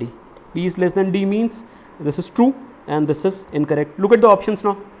less than D. P is less than D means this is true and this is incorrect. Look at the options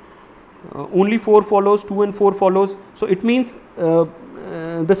now. Only 4 follows, 2 and 4 follows. So it means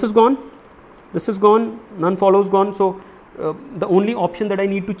this is gone, none follows gone. So the only option that I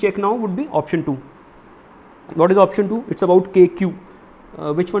need to check now would be option 2. What is option 2? It's about KQ.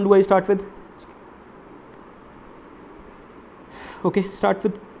 Which one do I start with? Okay, start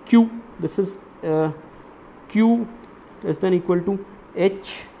with Q. This is Q less than equal to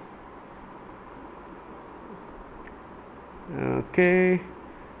H. Okay,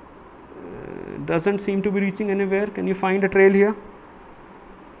 doesn't seem to be reaching anywhere. Can you find a trail here?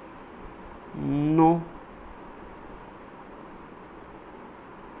 No.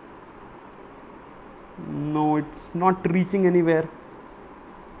 No, it's not reaching anywhere.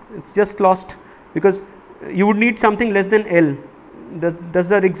 It's just lost because you would need something less than L. Does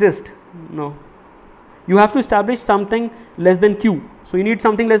that exist? No. You have to establish something less than Q. So you need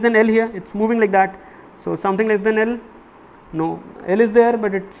something less than L here. It's moving like that. So something less than L. No, L is there,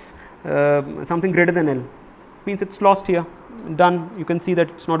 but it's something greater than L, means it's lost here, done. You can see that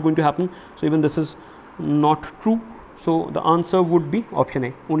it's not going to happen. So, even this is not true. So, the answer would be option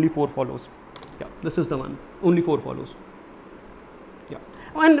A, only 4 follows. Yeah, this is the one, only 4 follows. Yeah,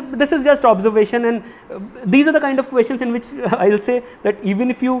 and this is just observation, and these are the kind of questions in which I will say that even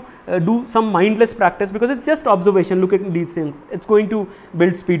if you do some mindless practice, because it's just observation, look at these things, it's going to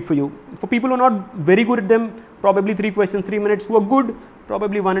build speed for you. For people who are not very good at them, probably 3 questions, 3 minutes, who are good,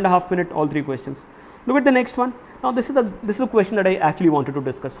 probably 1.5 minutes, all 3 questions. Look at the next one. Now, this is a question that I actually wanted to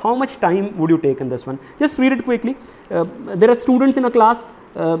discuss. How much time would you take in this one? Just read it quickly. There are students in a class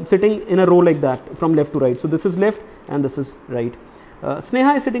sitting in a row like that from left to right. So, this is left and this is right.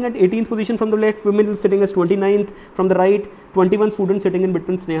 Sneha is sitting at 18th position from the left, Vimal is sitting as 29th from the right, 21 students sitting in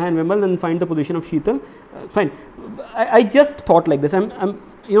between Sneha and Vimal, and find the position of Sheetal. Fine. I just thought like this. I'm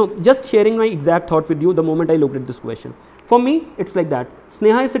just sharing my exact thought with you the moment I looked at this question. For me, it's like that.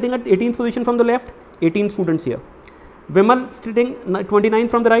 Sneha is sitting at 18th position from the left, 18 students here. Vimal sitting 29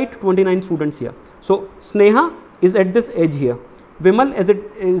 from the right, 29 students here. So, Sneha is at this edge here. Vimal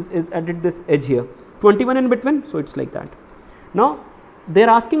is at this edge here. 21 in between, so it's like that. Now, they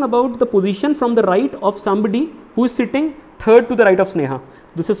are asking about the position from the right of somebody who is sitting third to the right of Sneha.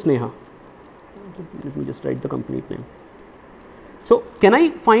 This is Sneha. Let me just write the complete name. So, can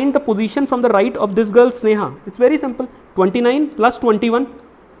I find the position from the right of this girl Sneha? It's very simple. 29 plus 21.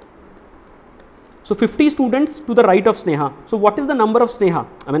 So, 50 students to the right of Sneha. So, what is the number of Sneha?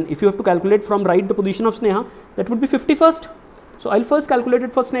 I mean, if you have to calculate from right the position of Sneha, that would be 50 first. So, I will first calculate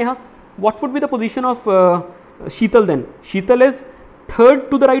it for Sneha. What would be the position of Sheetal then? Sheetal is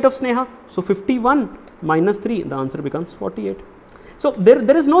third to the right of Sneha. So, 51 minus 3, the answer becomes 48. So,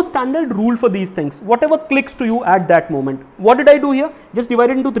 there is no standard rule for these things. Whatever clicks to you at that moment. What did I do here? Just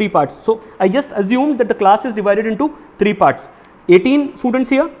divided into 3 parts. So, I just assumed that the class is divided into 3 parts. 18 students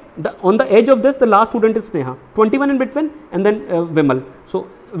here. On the edge of this, the last student is Sneha. 21 in between, and then Vimal. So,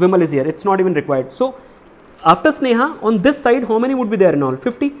 Vimal is here. It's not even required. So, after Sneha, on this side, how many would be there in all?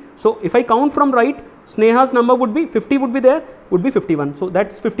 50. So, if I count from right, Sneha's number would be 50 would be there, would be 51. So,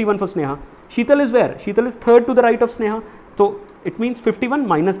 that's 51 for Sneha. Sheetal is where? Sheetal is third to the right of Sneha. So, it means 51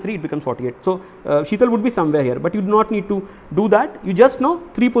 minus 3, it becomes 48. So, Sheetal would be somewhere here, but you do not need to do that. You just know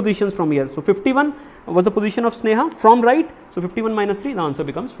 3 positions from here. So, 51 was the position of Sneha from right. So, 51 minus 3, the answer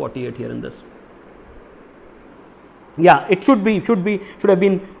becomes 48 here in this. Yeah, it should have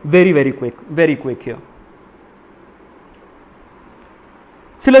been very quick here.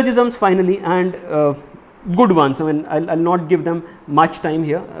 Syllogisms finally, and good ones. I mean, I'll not give them much time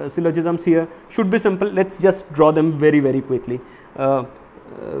here. Syllogisms here should be simple. Let's just draw them very quickly.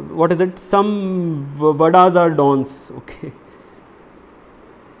 What is it? Some vadas are dawns. Okay.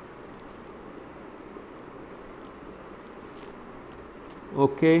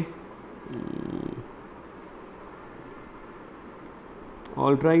 Okay.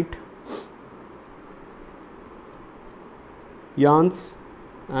 All right. Yarns.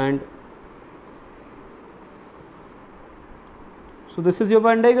 And so, this is your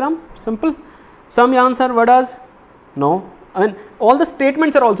Venn diagram, simple. Some yarns are vadas, no. I mean, all the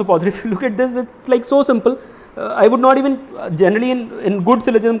statements are also positive. If you look at this, it's like so simple. I would not even generally in good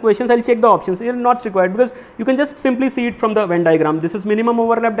syllogism questions, I will check the options. It is not required, because you can just simply see it from the Venn diagram. This is minimum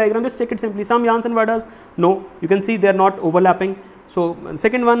overlap diagram, just check it simply. Some yarns and vadas, no. You can see they are not overlapping. So,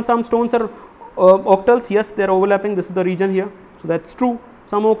 second one, some stones are octals, yes, they are overlapping. This is the region here. So, that's true.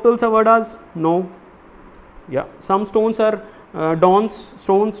 Some octals are vadas, no. Yeah, some stones are dawns,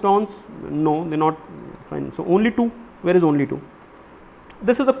 stones, no, they are not fine. So, only 2. Where is only 2?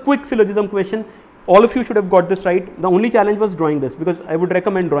 This is a quick syllogism question. All of you should have got this right. The only challenge was drawing this, because I would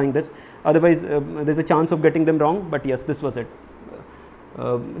recommend drawing this. Otherwise, there is a chance of getting them wrong. But yes, this was it.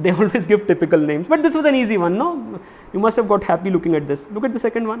 They always give typical names, but this was an easy one. No, you must have got happy looking at this. Look at the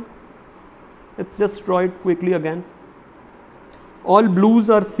second one. Let's just draw it quickly again. All blues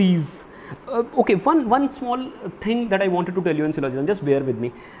are C's. Okay, one small thing that I wanted to tell you in syllogism, just bear with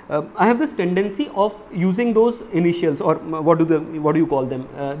me. I have this tendency of using those initials, or what do you call them,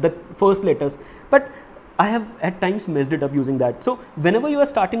 the first letters, but I have at times messed it up using that. So, whenever you are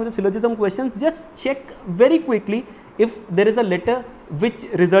starting with the syllogism questions, just check very quickly if there is a letter which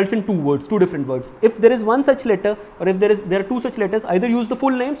results in 2 words, 2 different words. If there is one such letter, or if there are 2 such letters, either use the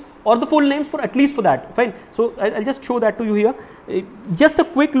full names or the full names for at least for that. Fine. So, I'll just show that to you here. Just a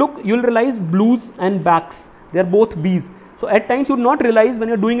quick look, you will realize blues and backs, they are both B's. So, at times you would not realize when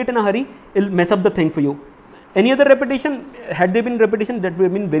you are doing it in a hurry, it will mess up the thing for you. Any other repetition, had they been repetition, that would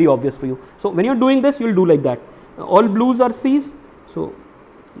have been very obvious for you. So, when you are doing this, you will do like that. All blues are C's. So,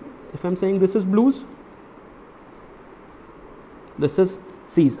 if I am saying this is blues, this is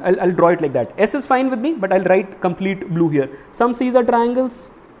C's. I'll draw it like that. S is fine with me, but I'll write complete blue here. Some C's are triangles.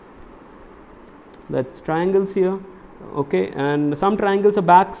 That's triangles here. Okay, and some triangles are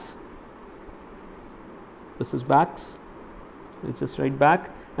backs. This is backs. Let's just write back,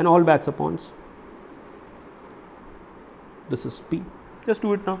 and all backs are ponds. This is P. Just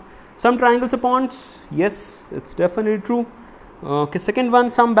do it now. Some triangles are ponds. Yes, it's definitely true. Okay, second one,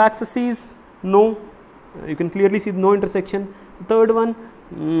 some backs are C's. No, you can clearly see no intersection. Third one,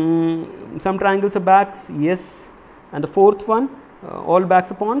 some triangles are backs. Yes, and the fourth one, all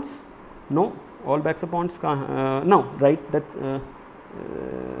backs are ponds. No, all backs are ponds. No, right? That's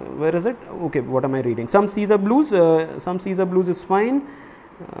where is it? Okay, what am I reading? Some C's are blues. Some C's are blues is fine.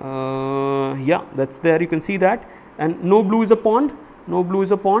 Yeah, that's there. You can see that. And no blue is a pond. No blue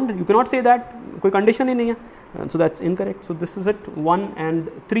is a pond. You cannot say that. कोई condition ही नहीं है. So that's incorrect. So this is it. 1 and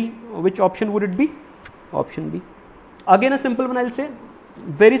 3. Which option would it be? Option B. Again a simple one, I'll say.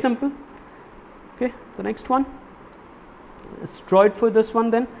 Very simple. Okay. The next one. Let's draw it for this one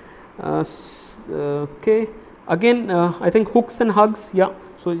then. Okay. Again, I think hooks and hugs. Yeah.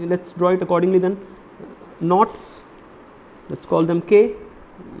 So let's draw it accordingly then. Knots. Let's call them K.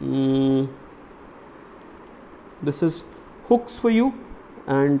 This is hooks for you,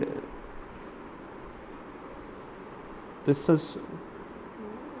 and this is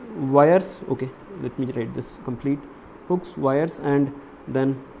wires. Okay, let me write this complete. Hooks, wires, and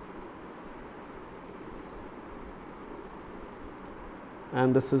then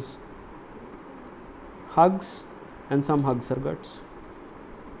this is hugs, and some hugs are guts.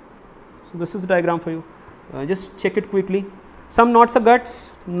 So this is the diagram for you. Just check it quickly. Some knots are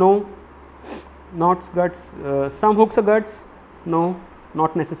guts. No. Knots, guts. Some hooks are guts. No,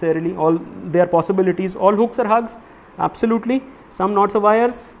 not necessarily. All they are possibilities. All hooks are hugs. Absolutely. Some knots are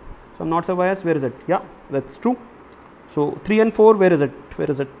wires. Some knots are wires. Where is it? Yeah, that's true. So 3 and 4. Where is it?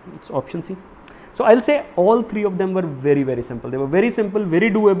 Where is it? It's option C. So I'll say all three of them were very, very simple. They were very simple, very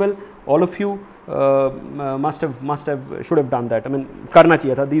doable. All of you should have done that. I mean, karna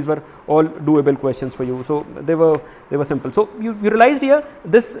chahiye tha. These were all doable questions for you. So they were simple. So you realized here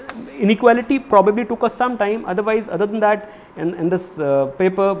this inequality probably took us some time. Otherwise, other than that, in this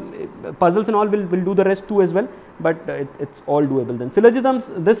paper, puzzles and all will do the rest too as well. But it's all doable. Then syllogisms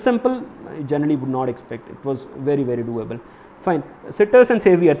this simple, I generally would not expect. It was very, very doable. Fine. Sitters and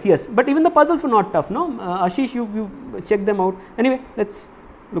saviors, yes. But even the puzzles were not tough, no? Ashish, you check them out. Anyway, let's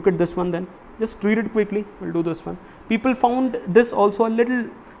look at this one then. Just read it quickly. We'll do this one. People found this also a little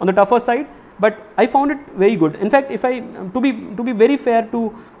on the tougher side, but I found it very good. In fact, if I to be very fair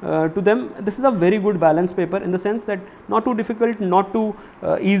to them, this is a very good balanced paper in the sense that not too difficult, not too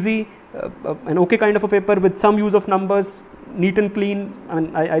easy, an okay kind of a paper with some use of numbers, neat and clean. I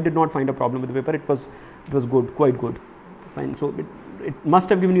mean, I did not find a problem with the paper. It was good, quite good. Fine. So it must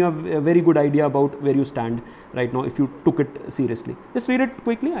have given you a very good idea about where you stand right now if you took it seriously. Just read it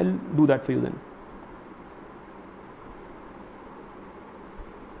quickly. I'll do that for you then.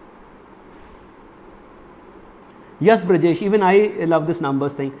 Yes, Brajesh, even I love this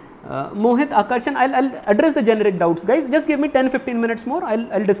numbers thing. Mohit, Akarshan, I'll address the generic doubts. Guys, just give me 10-15 minutes more.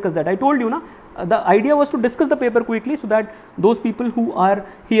 I'll discuss that. I told you, na, the idea was to discuss the paper quickly so that those people who are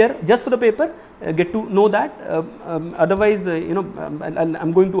here just for the paper get to know that. Otherwise,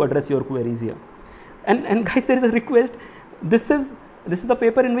 I'm going to address your queries here. And guys, there is a request. This is a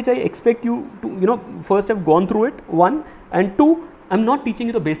paper in which I expect you to, first have gone through it, 1, and 2, I'm not teaching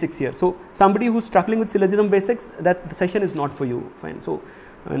you the basics here. So somebody who's struggling with syllogism basics, that session is not for you. Fine. So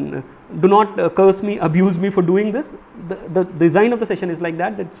do not curse me, abuse me for doing this. The design of the session is like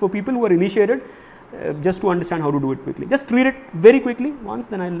that. That's for people who are initiated, just to understand how to do it quickly. Just read it very quickly once,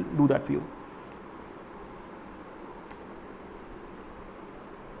 then I'll do that for you.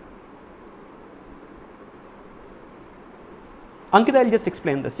 Ankita, I'll just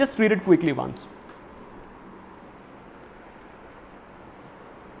explain this. Just read it quickly once.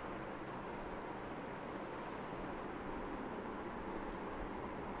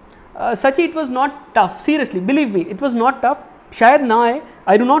 Sachi, it was not tough. Seriously, believe me, it was not tough. Shayad na aaye,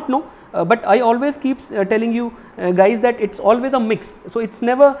 I do not know. But I always keep telling you guys that it's always a mix. So it's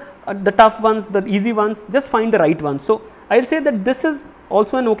never the tough ones, the easy ones. Just find the right ones. So I'll say that this is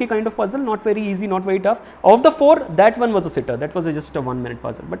also an okay kind of puzzle. Not very easy, not very tough. Of the 4, that one was a sitter. That was just a 1-minute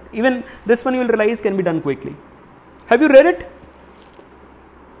puzzle. But even this one you will realize can be done quickly. Have you read it?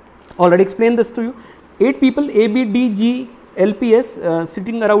 Already explained this to you. 8 people, A, B, D, G, LPS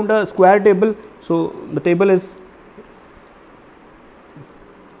sitting around a square table. So the table is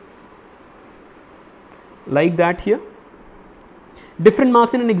like that here. Different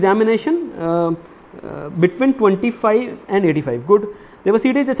marks in an examination. between 25 and 85. Good. They were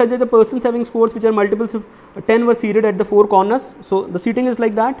seated such that the persons having scores which are multiples of 10 were seated at the four corners. So the seating is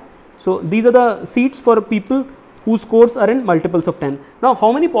like that. So these are the seats for people whose scores are in multiples of 10. Now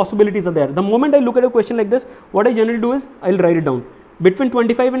how many possibilities are there? The moment I look at a question like this, what I generally do is I'll write it down. Between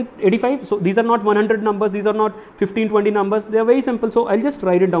 25 and 85, so these are not 100 numbers, these are not 15, 20 numbers, they are very simple. So I'll just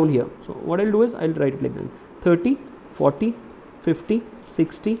write it down here. So what I'll do is I'll write it like that: 30, 40, 50,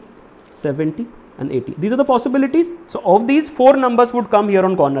 60, 70 and 80. These are the possibilities. So of these, 4 numbers would come here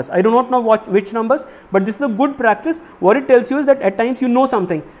on corners. I do not know which numbers, but this is a good practice. What it tells you is that at times you know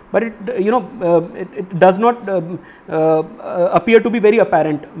something, but it it does not appear to be very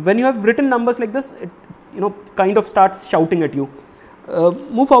apparent. When you have written numbers like this, it kind of starts shouting at you.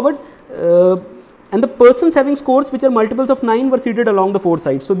 Move forward, and the persons having scores which are multiples of 9 were seated along the 4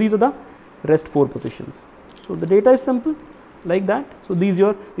 sides. So these are the rest 4 positions. So the data is simple like that. So these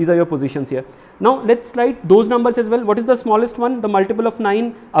are your positions here. Now let's write those numbers as well. What is the smallest one? The multiple of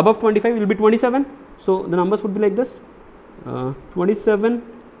 9 above 25 will be 27. So the numbers would be like this: 27,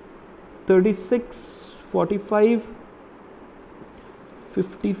 36, 45,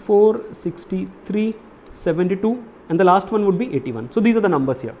 54, 63, 72, and the last one would be 81. So these are the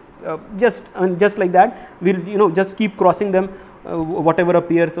numbers here. Just like that, we'll just keep crossing them, whatever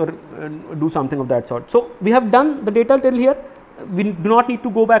appears, or do something of that sort. So we have done the data till here. We do not need to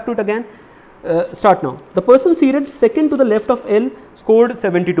go back to it again. Start now. The person seated second to the left of L scored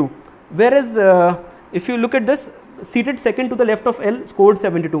 72. Whereas if you look at this, seated second to the left of L scored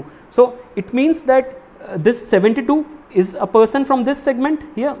 72. So it means that this 72 is a person from this segment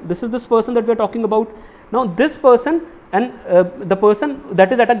here. This is this person that we are talking about. Now this person and the person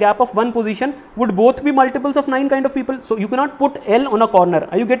that is at a gap of 1 position would both be multiples of 9 kind of people. So you cannot put L on a corner.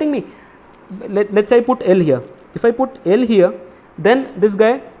 Are you getting me? Let's say I put L here. If I put L here, then this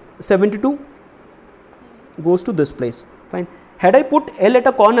guy 72 goes to this place. Fine. Had I put L at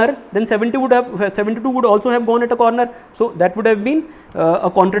a corner, then 72 would also have gone at a corner. So that would have been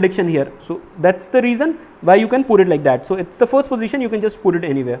a contradiction here. So that's the reason why you can put it like that. So it's the first position, you can just put it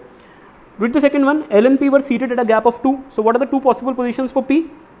anywhere. Read the second one. L and P were seated at a gap of 2. So what are the 2 possible positions for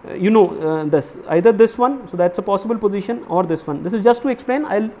P? This, either this one, so that's a possible position, or this one. This is just to explain.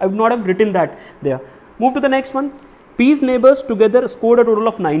 I would not have written that there. Move to the next one. P's neighbors together scored a total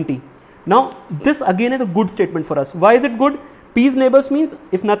of 90. Now this again is a good statement for us. Why is it good? P's neighbors means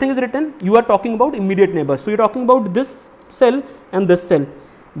if nothing is written, you are talking about immediate neighbors. So you're talking about this cell and this cell.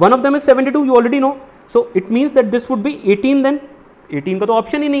 One of them is 72, you already know. So it means that this would be 18 then. 18 का तो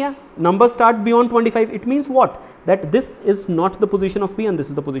option ही नहीं है. Numbers start beyond 25. It means what? That this is not the position of P and this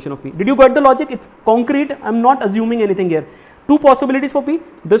is the position of P. Did you get the logic? It's concrete. I'm not assuming anything here. 2 possibilities for P,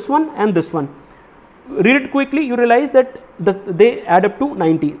 this one and this one. Read it quickly. You realize that they add up to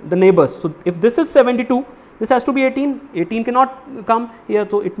 90, the neighbors. So if this is 72, this has to be 18. 18 cannot come here.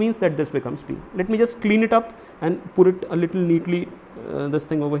 So it means that this becomes P. Let me just clean it up and put it a little neatly, this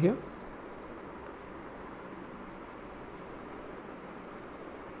thing over here.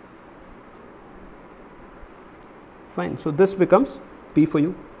 Fine. So this becomes P for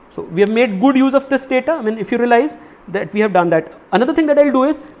you. So we have made good use of this data. I mean, if you realize that we have done that. Another thing that I'll do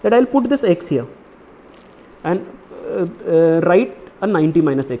is that I'll put this X here and write a 90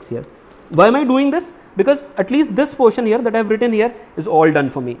 minus X here. Why am I doing this? Because at least this portion here that I have written here is all done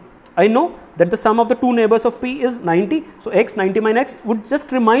for me. I know that the sum of the 2 neighbors of P is 90. So X 90 minus X would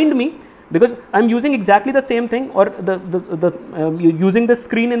just remind me, because I am using exactly the same thing, or using the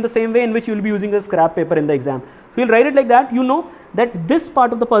screen in the same way in which you will be using a scrap paper in the exam. So you will write it like that. You know that this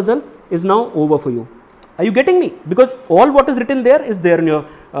part of the puzzle is now over for you. Are you getting me? Because all what is written there is there in your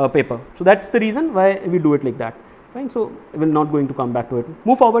paper. So that's the reason why we do it like that. Fine. So we will not going to come back to it.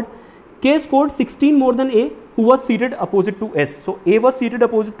 Move forward. K scored 16 more than A, who was seated opposite to S. So A was seated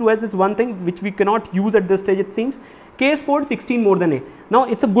opposite to S is one thing which we cannot use at this stage, it seems. K scored 16 more than A. Now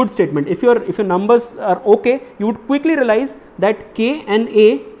it's a good statement. If your numbers are okay, you would quickly realize that K and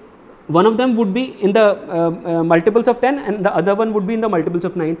A, one of them would be in the multiples of 10 and the other one would be in the multiples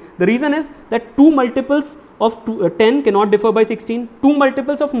of 9. The reason is that 2 multiples of 10 cannot differ by 16. 2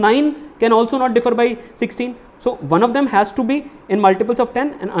 multiples of 9 can also not differ by 16. So one of them has to be in multiples of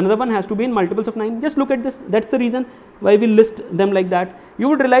 10 and another one has to be in multiples of 9. Just look at this. That's the reason why we list them like that. You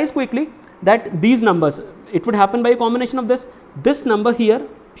would realize quickly that these numbers, it would happen by a combination of this. This number here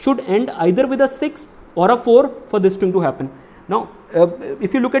should end either with a 6 or a 4 for this thing to happen. Now,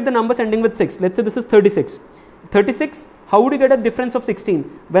 if you look at the numbers ending with 6, let's say this is 36. 36, how would you get a difference of 16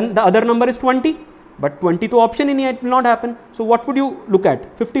 when the other number is 20? But 20 to option in here, it will not happen. So what would you look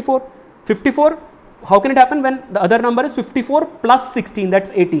at? 54. 54, how can it happen when the other number is 54 plus 16,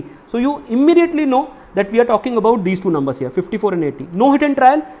 that's 80. So you immediately know that we are talking about these two numbers here, 54 and 80. No hit and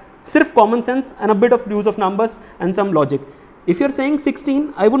trial, sirf common sense and a bit of use of numbers and some logic. If you are saying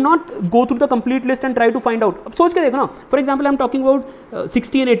 16, I would not go through the complete list and try to find out. अब सोच के देखो ना, for example, I am talking about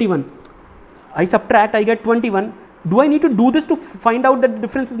 60 and 81. I subtract, I get 21. Do I need to do this to find out that the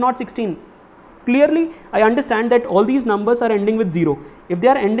difference is not 16? Clearly, I understand that all these numbers are ending with 0. If they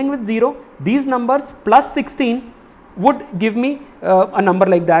are ending with 0, these numbers plus 16 would give me a number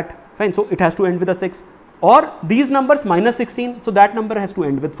like that. Fine, so it has to end with a 6. Or these numbers minus 16, so that number has to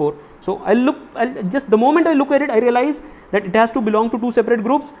end with 4. So I'll just the moment I look at it, I realize that it has to belong to two separate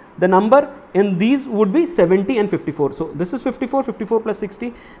groups. The number in these would be 70 and 54. So this is 54, 54 plus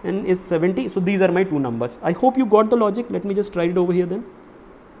 60 and is 70. So these are my two numbers. I hope you got the logic. Let me just write it over here then.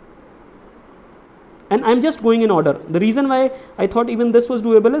 And I'm just going in order. The reason why I thought even this was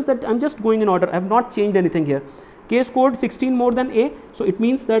doable is that I'm just going in order. I have not changed anything here. K scored 16 more than A. So it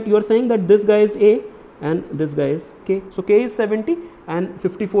means that you are saying that this guy is A and this guy is K. So K is 70 and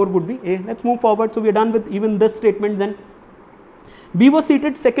 54 would be A. Let's move forward. So we are done with even this statement then. B was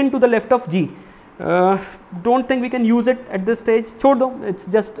seated second to the left of G. Don't think we can use it at this stage. Chhod do. It's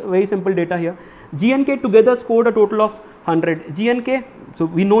just very simple data here. G and K together scored a total of 100. G and K, so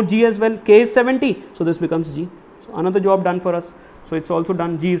we know G as well. K is 70, so this becomes G. So another job done for us. So it's also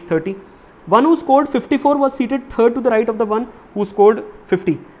done. G is 30. One who scored 54 was seated third to the right of the one who scored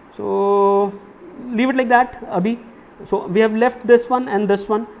 50. So leave it like that, Abhi. So we have left this one and this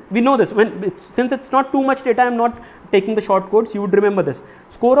one. We know this. Since it's not too much data, I am not taking the short codes. You would remember this.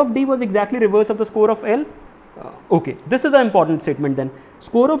 Score of D was exactly reverse of the score of L. Okay, this is the important statement then.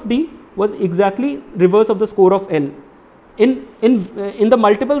 Score of D was exactly reverse of the score of L. In the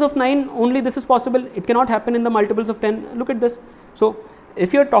multiples of 9 only this is possible. It cannot happen in the multiples of 10. Look at this. So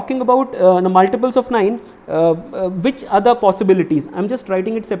if you are talking about the multiples of 9, which are the possibilities? I am just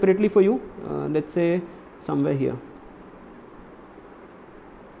writing it separately for you. Let's say somewhere here.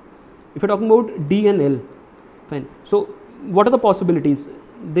 If you are talking about D and L, fine. So what are the possibilities?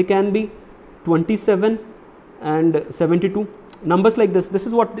 They can be 27 and 72. Numbers like this. This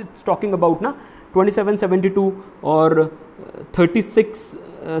is what it's talking about, na? 27, 72 or 36,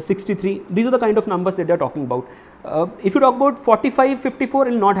 63. These are the kind of numbers that they are talking about. If you talk about 45, 54,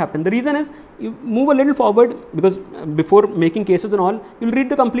 it will not happen. The reason is you move a little forward, because before making cases and all, you will read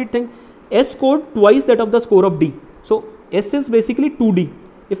the complete thing. S scored twice that of the score of D. So S is basically 2D.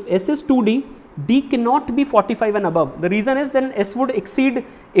 If S is 2D, D cannot be 45 and above. The reason is then S would exceed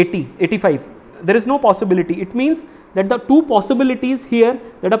 80, 85. There is no possibility. It means that the two possibilities here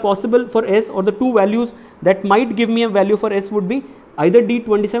that are possible for S, or the two values that might give me a value for S, would be either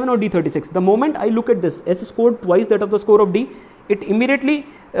D27 or D36. The moment I look at this, S scored twice that of the score of D, it immediately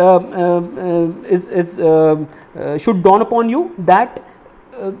should dawn upon you that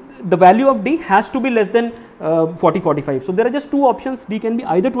the value of D has to be less than 40-45. So there are just two options. D can be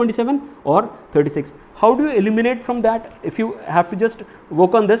either 27 or 36. How do you eliminate from that? If you have to just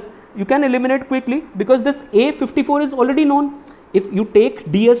work on this, you can eliminate quickly, because this A54 is already known. If you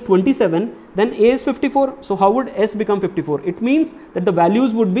take D as 27, then A is 54. So how would S become 54? It means that the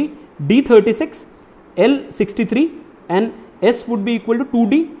values would be D36, L63 and S would be equal to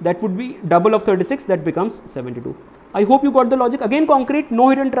 2D, that would be double of 36, that becomes 72. I hope you got the logic. Again concrete, no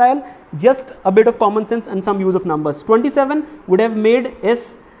hidden trial, just a bit of common sense and some use of numbers. 27 would have made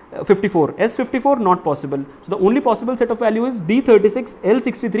S54. S54 not possible. So the only possible set of value is D36,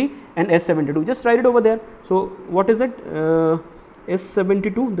 L63 and S72. Just write it over there. So what is it?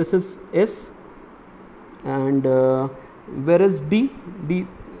 S72, this is S, and where is D?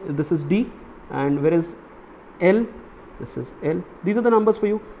 This is D, and where is L? This is L. These are the numbers for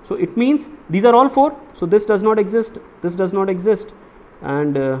you. So it means these are all 4. So this does not exist, this does not exist,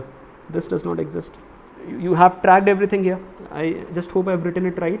 and this does not exist. You have tracked everything here. I just hope I have written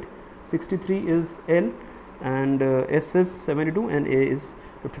it right. 63 is L, and S is 72 and A is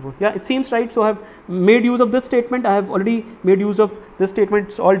 54. Yeah, it seems right. So I have made use of this statement. I have already made use of this statement.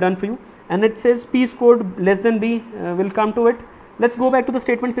 It's all done for you. And it says P scored less than B. We'll come to it. Let's go back to the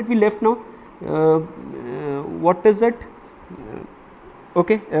statements that we left now. What is it?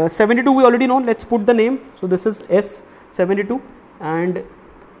 Okay, 72 we already know. Let's put the name. So this is S72, and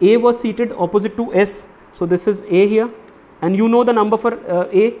A was seated opposite to S. So this is A here, and you know the number for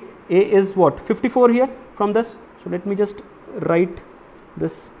A. A is what? 54 here from this. So let me just write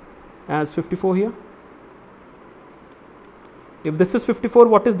this as 54 here. If this is 54,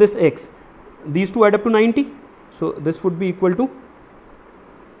 what is this X? These two add up to 90. So this would be equal to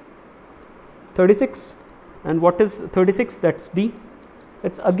 36. And what is 36? That's D.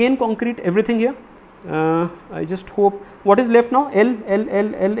 Let's again concrete everything here. I just hope. What is left now?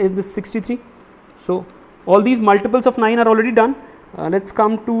 L is this 63. So all these multiples of 9 are already done. Let's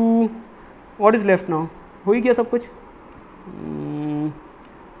come to what is left now. हो ही गया सब कुछ.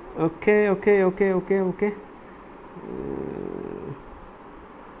 Okay.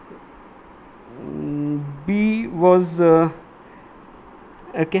 B was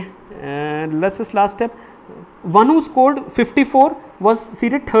okay. Let's just last step. One who scored 54 was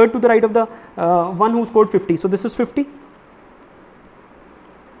seated third to the right of the one who scored 50. So this is 50.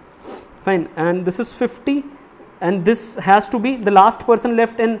 Fine, and this is 50, and this has to be the last person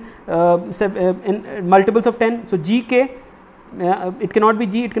left in multiples of 10. So GK, it cannot be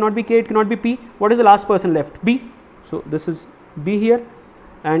G, it cannot be K, it cannot be P. What is the last person left? B. So this is B here,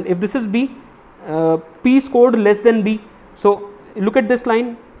 and if this is B, P scored less than B. So look at this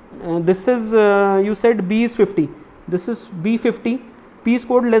line. This is you said B is 50. This is B 50. P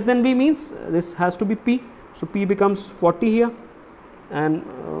scored less than B means this has to be P. So P becomes 40 here. And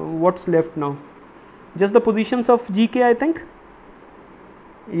what's left now? Just the positions of GK, I think.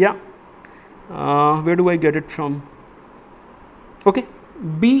 Yeah. Where do I get it from? Okay.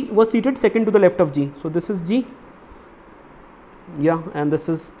 B was seated second to the left of G. So this is G. Yeah, and this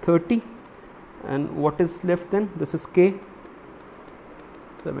is 30. And what is left then? This is K.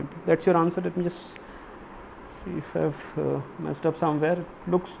 70. That's your answer. Let me just see if I've messed up somewhere. It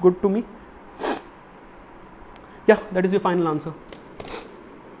looks good to me. Yeah, that is your final answer.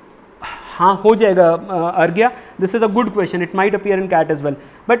 हाँ हो जाएगा अर्घ्या. This is a good question. It might appear in CAT as well.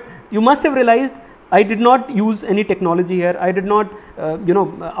 But you must have realized I did not use any technology here. I did not,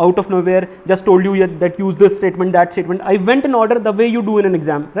 out of nowhere just told you that use this statement, that statement. I went in order the way you do in an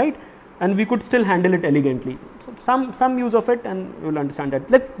exam, right? And we could still handle it elegantly. So some use of it, and you will understand that.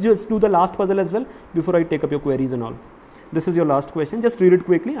 Let's just do the last puzzle as well before I take up your queries and all. This is your last question. Just read it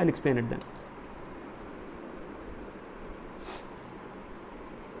quickly. I'll explain it then.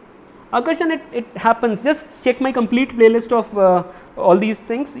 Akarshan, it happens. Just check my complete playlist of all these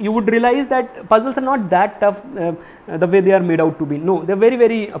things. You would realize that puzzles are not that tough the way they are made out to be. No, they are very,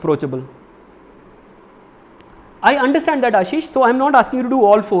 very approachable. I understand that, Ashish. So I am not asking you to do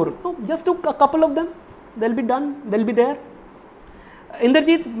all 4. No, just do a couple of them. They'll be done. They'll be there.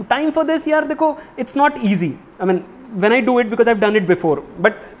 Inderjeet, time for this year, dekho, it's not easy. I mean, when I do it, because I've done it before.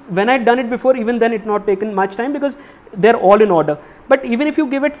 But when I'd done it before, even then it's not taken much time because they're all in order. But even if you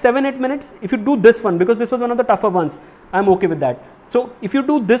give it 7-8 minutes, if you do this one, because this was one of the tougher ones, I'm okay with that. So if you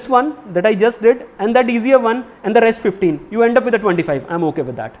do this one that I just did and that easier one and the rest 15, you end up with a 25. I'm okay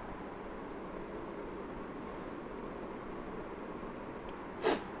with that.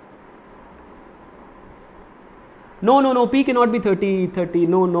 No, P cannot be 30,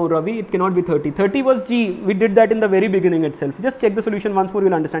 no, Ravi, it cannot be 30. 30 was G, we did that in the very beginning itself. Just check the solution once more, you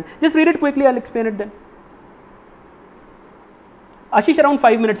will understand. Just read it quickly, I'll explain it then. Ashish, around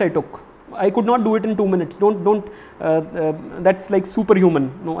 5 minutes I took. I could not do it in 2 minutes. That's like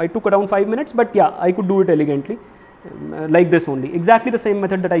superhuman. No, I took around 5 minutes, but yeah, I could do it elegantly. Like this only. Exactly the same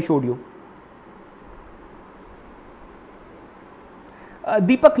method that I showed you.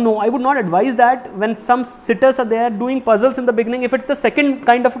 Deepak, no, I would not advise that when some sitters are there doing puzzles in the beginning. If it's the second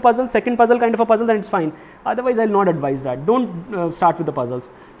kind of a puzzle, then it's fine. Otherwise, I will not advise that. Don't start with the puzzles.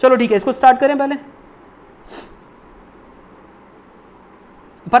 Chalo, theek hai, isko start kare pehle.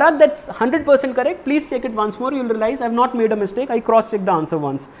 Parag, that's 100% correct. Please check it once more. You will realize I have not made a mistake. I cross-checked the answer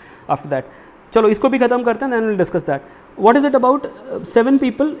once after that. Chalo, isko bhi khatam karte hain, then we'll discuss that. What is it about? 7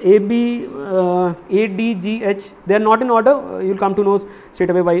 people, A, B, A, D, G, H. They are not in order. You'll come to know straight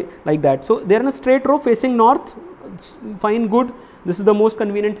away why like that. So they are in a straight row facing north. Fine, good. This is the most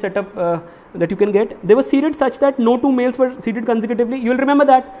convenient setup that you can get. They were seated such that no 2 males were seated consecutively. You will remember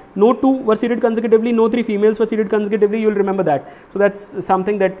that. No 2 were seated consecutively. No 3 females were seated consecutively. You will remember that. So that's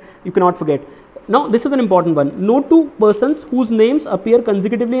something that you cannot forget. Now this is an important one. No 2 persons whose names appear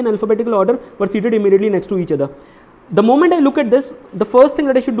consecutively in alphabetical order were seated immediately next to each other. The moment I look at this, the first thing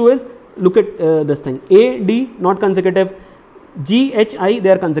that I should do is look at this thing. A, D, not consecutive. G, H, I, they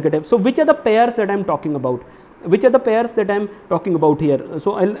are consecutive. So which are the pairs that I am talking about? Which are the pairs that I am talking about here?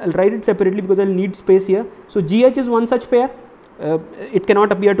 So I'll write it separately because I'll need space here. So GH is one such pair. It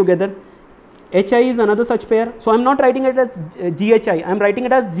cannot appear together. HI is another such pair. So I'm not writing it as GHI. I'm writing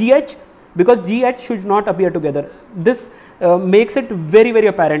it as GH because GH should not appear together. This makes it very, very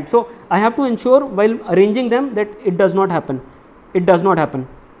apparent. So I have to ensure while arranging them that it does not happen. It does not happen.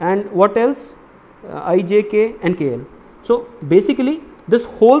 And what else? I, J, K and KL. So basically this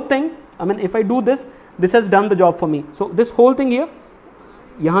whole thing, I mean if I do this, this has done the job for me. So this whole thing here,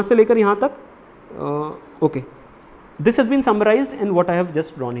 यहाँ से लेकर यहाँ तक, okay. This has been summarized in what I have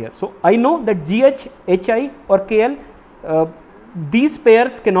just drawn here. So I know that GH, HI or KL, these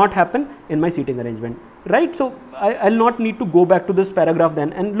pairs cannot happen in my seating arrangement, right? So I'll not need to go back to this paragraph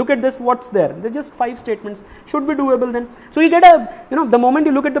then, and look at this, what's there? There's just 5 statements, should be doable then. So you get a, the moment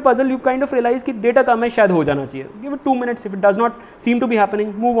you look at the puzzle, you kind of realize that data kam hai, shayad ho jana chahiye. Give it 2 minutes. If it does not seem to be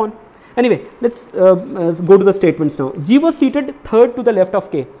happening, move on. Anyway, let's go to the statements now. G was seated third to the left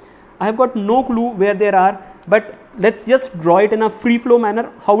of K. I have got no clue where there are, but let's just draw it in a free flow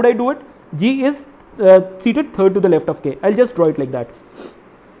manner. How would I do it? G is seated third to the left of K. I'll just draw it like that.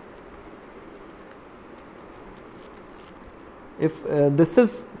 If this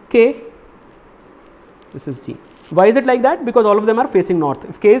is K, this is G. Why is it like that? Because all of them are facing north.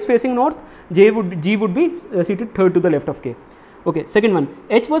 If K is facing north, G would be seated third to the left of K. Okay, second one.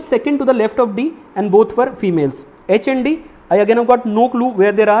 H was second to the left of D and both were females. H and D, I again have got no clue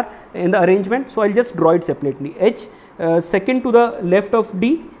where there are in the arrangement, so I'll just draw it separately. H second to the left of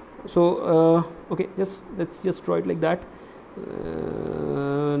D. So okay, let's just draw it like that.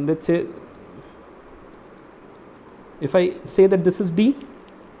 Let's say, if I say that this is D,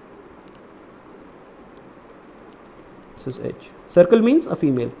 this is H. Circle means a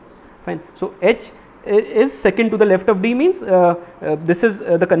female. Fine. So H is second to the left of D means this is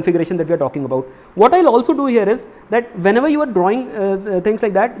the configuration that we are talking about. What I'll also do here is that whenever you are drawing things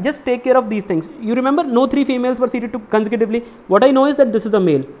like that, just take care of these things. You remember no 3 females were seated consecutively. What I know is that this is a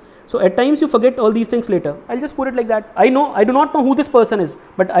male. So at times you forget all these things later. I'll just put it like that. I do not know who this person is,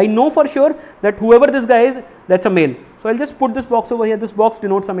 but I know for sure that whoever this guy is, that's a male. So I'll just put this box over here. This box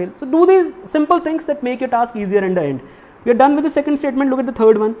denotes a male. So do these simple things that make your task easier in the end. We are done with the second statement. Look at the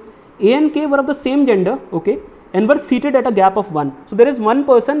third one. A and K were of the same gender, okay, and were seated at a gap of 1. So there is one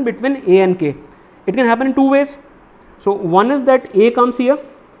person between A and K. It can happen in 2 ways. So one is that A comes here,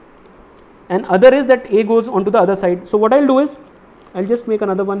 and other is that A goes onto the other side. So what I'll do is, I'll just make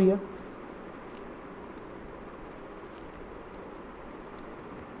another one here.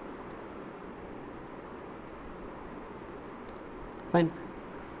 Fine.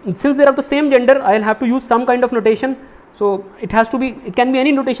 Since they are of the same gender, I'll have to use some kind of notation. So it has to be, it can be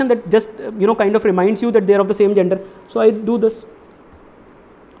any notation that just kind of reminds you that they are of the same gender. So I do this.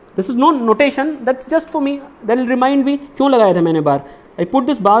 This is no notation, that's just for me. That will remind me, kyun lagaya tha maine bar? I put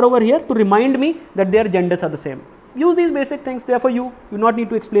this bar over here to remind me that their genders are the same. Use these basic things, they are for you. You do not need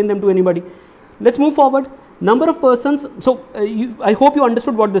to explain them to anybody. Let's move forward. Number of persons. So I hope you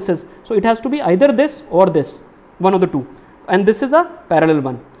understood what this is. So it has to be either this or this, one of the two. And this is a parallel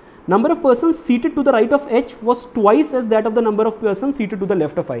one. Number of persons seated to the right of H was twice as that of the number of persons seated to the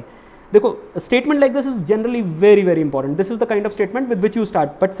left of I. Dekho, a statement like this is generally very, very important. This is the kind of statement with which you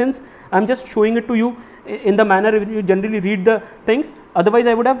start. But since I am just showing it to you in the manner you generally read the things, otherwise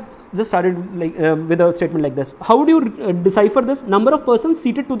I would have just started like with a statement like this. How would you decipher this? Number of persons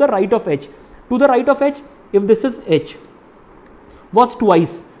seated to the right of H. To the right of H, if this is H, was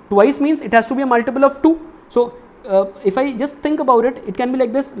twice. Twice means it has to be a multiple of 2. So if I just think about it, it can be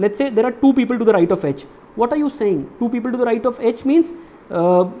like this. Let's say there are 2 people to the right of H. What are you saying? 2 people to the right of H means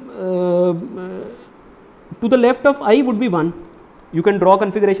to the left of I would be 1. You can draw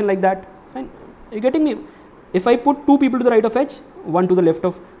configuration like that. Fine. Are you getting me? If I put 2 people to the right of H, 1 to the left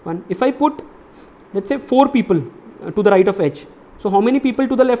of 1. If I put, let's say 4 people to the right of H. So how many people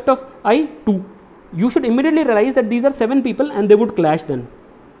to the left of I? 2. You should immediately realize that these are 7 people and they would clash then.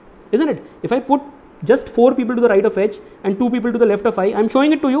 Isn't it? If I put just 4 people to the right of H and 2 people to the left of I am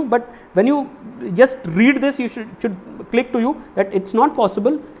showing it to you, but when you just read this, you should click to you that it's not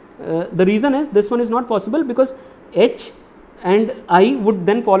possible. The reason is this one is not possible because H and I would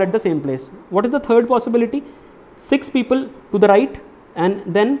then fall at the same place. What is the third possibility? 6 people to the right and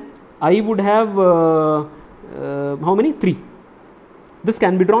then I would have how many? 3. This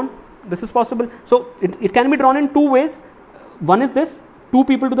can be drawn. This is possible. So it can be drawn in 2 ways. One is this, 2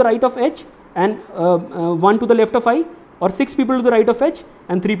 people to the right of H and 1 to the left of I, or 6 people to the right of H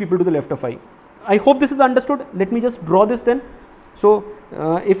and 3 people to the left of I. I hope this is understood. Let me just draw this then. So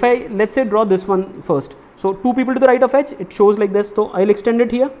if I, let's say, draw this one first. So 2 people to the right of H, it shows like this. So I'll extend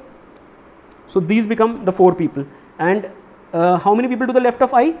it here. So these become the 4 people. And how many people to the left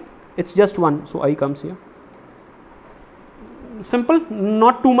of I? It's just 1. So I comes here. Simple,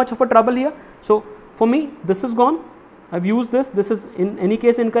 not too much of a trouble here. So for me, this is gone. I've used this. This is in any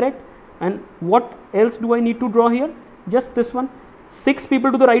case incorrect. And what else do I need to draw here? Just this one. 6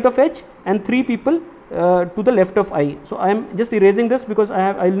 people to the right of H and 3 people to the left of I. So I am just erasing this because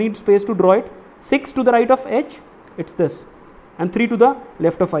I'll need space to draw it. 6 to the right of H, it's this, and 3 to the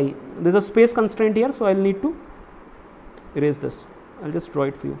left of I. There's a space constraint here, so I'll need to erase this. I'll just draw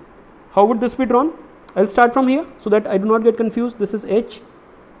it for you. How would this be drawn? I'll start from here so that I do not get confused. This is H.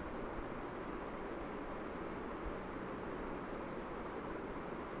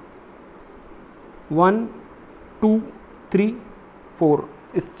 One, 2, 3, 4.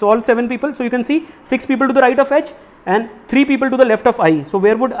 It's all 7 people. So you can see 6 people to the right of H and 3 people to the left of I. So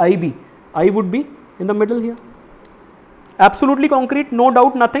where would I be? I would be in the middle here. Absolutely concrete, no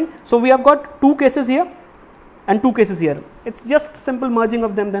doubt, nothing. So we have got 2 cases here and 2 cases here. It's just simple merging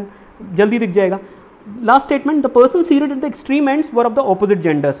of them, then jaldi dikh jayega. Last statement, the person seated at the extreme ends were of the opposite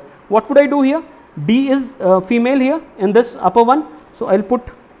genders. What would I do here? D is female here in this upper one. So I'll put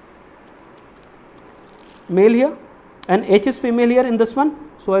male here, and H is female here in this one.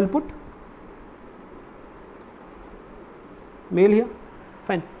 So I'll put male here.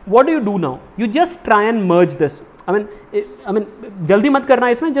 Fine. What do you do now? You just try and merge this. I mean, jaldi mat karna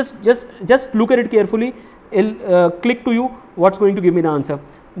isme. Just look at it carefully. It'll click to you what's going to give me the answer.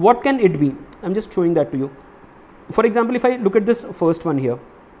 What can it be? I'm just showing that to you. For example, if I look at this first one here,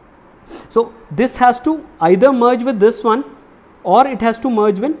 so this has to either merge with this one or it has to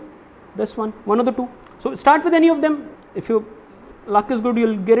merge with this one of the two. So start with any of them. If your luck is good,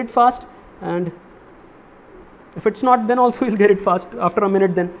 you'll get it fast, and if it's not, then also you'll get it fast after a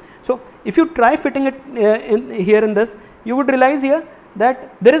minute then. So if you try fitting it here in this, you would realize here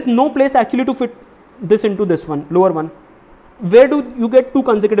that there is no place actually to fit this into this one, lower one. Where do you get 2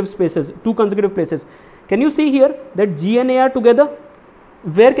 consecutive spaces, 2 consecutive places? Can you see here that G and A are together?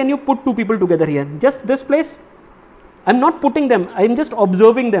 Where can you put 2 people together here? Just this place? I'm not putting them, I'm just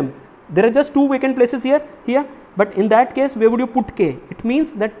observing them. There are just 2 vacant places here, but in that case, where would you put K? It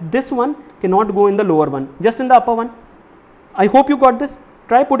means that this one cannot go in the lower one, just in the upper one. I hope you got this.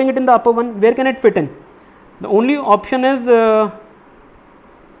 Try putting it in the upper one. Where can it fit in? The only option is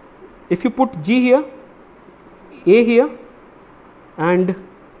if you put G here, A here, and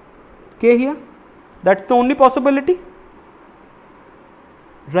K here, that's the only possibility,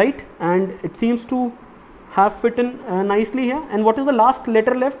 right? And it seems to have fit in nicely here. And what is the last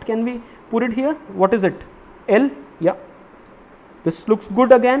letter left? Can we put it here? What is it? L? Yeah. This looks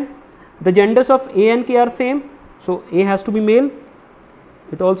good again. The genders of A and K are same. So A has to be male.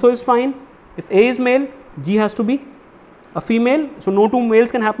 It also is fine. If A is male, G has to be a female. So no 2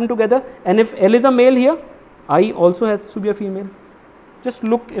 males can happen together. And if L is a male here, I also has to be a female. Just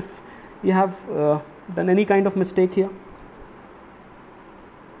look if you have done any kind of mistake here.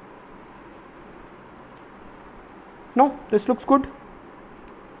 No, this looks good.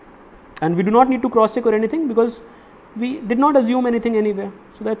 And we do not need to cross check or anything because we did not assume anything anywhere.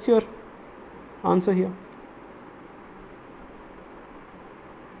 So that's your answer here.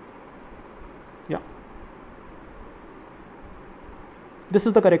 Yeah. This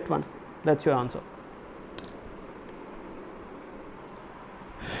is the correct one. That's your answer.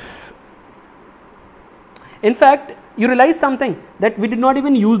 In fact, you realize something, that we did not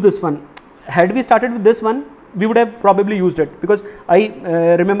even use this one. Had we started with this one, we would have probably used it, because I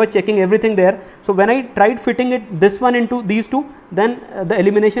remember checking everything there. So when I tried fitting it, this one into these 2, then the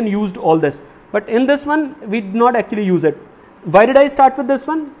elimination used all this. But in this one, we did not actually use it. Why did I start with this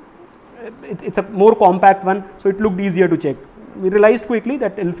one? It's a more compact one, so it looked easier to check. We realized quickly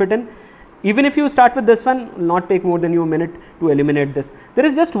that it will fit in. Even if you start with this one, will not take more than a minute to eliminate this. There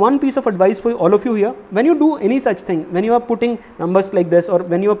is just one piece of advice for all of you here. When you do any such thing, when you are putting numbers like this, or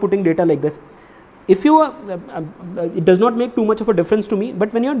when you are putting data like this, if you it does not make too much of a difference to me,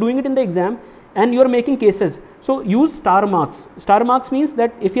 but when you are doing it in the exam and you are making cases, so use star marks. Star marks means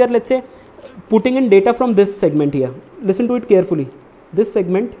that if you are, let's say, putting in data from this segment here, listen to it carefully, this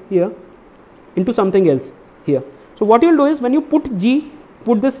segment here into something else here. So what you will do is, when you put G,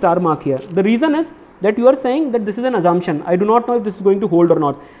 put this star mark here. The reason is that you are saying that this is an assumption. I do not know if this is going to hold or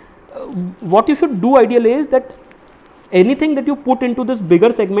not. What you should do ideally is that anything that you put into this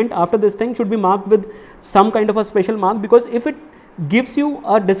bigger segment after this thing should be marked with some kind of a special mark, because if it gives you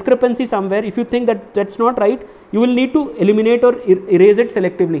a discrepancy somewhere, if you think that that's not right, you will need to eliminate or erase it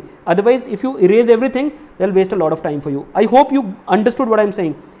selectively. Otherwise, if you erase everything, they'll waste a lot of time for you. I hope you understood what I'm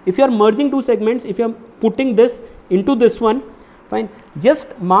saying. If you are merging 2 segments, if you are putting this into this one, fine,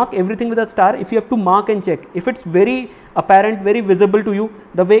 just mark everything with a star. If you have to mark and check, if it's very apparent, very visible to you,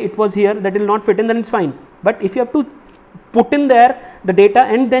 the way it was here, that will not fit in, then it's fine. But if you have to put in there the data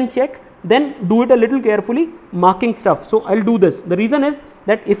and then check, then do it a little carefully, marking stuff. So I'll do this. The reason is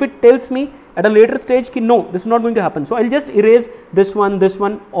that if it tells me at a later stage ki no, this is not going to happen, so I'll just erase this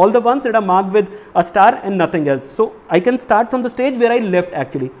one, all the ones that are marked with a star and nothing else. So I can start from the stage where I left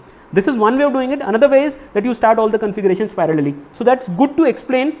actually. This is one way of doing it. Another way is that you start all the configurations parallelly. So that's good to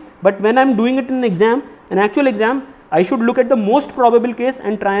explain, but when I'm doing it in an exam, an actual exam, I should look at the most probable case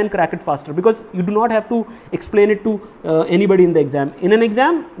and try and crack it faster, because you do not have to explain it to anybody in the exam. In an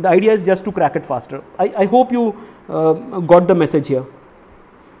exam, the idea is just to crack it faster. I hope you got the message here.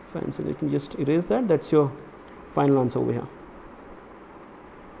 Fine, so let me just erase that. That's your final answer over here.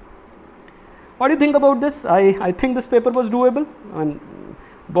 What do you think about this? I think this paper was doable, and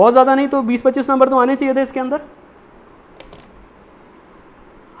बहुत ज़्यादा नहीं तो 20-25 number तो आने चाहिए थे इसके अंदर.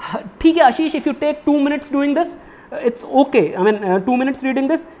 ठीक है आशीष, if you take 2 minutes doing this, it's okay. I mean 2 minutes reading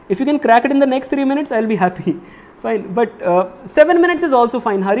this, if you can crack it in the next 3 minutes, I'll be happy. Fine, but 7 minutes is also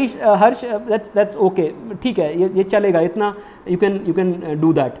fine. Harsh, that's okay. ठीक है, ये चलेगा इतना. You can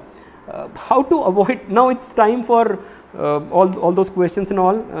do that. How to avoid? Now it's time for all those questions and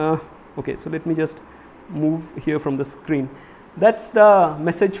all. Okay, so let me just move here from the screen. That's the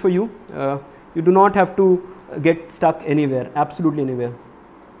message for you. You do not have to get stuck anywhere, absolutely anywhere.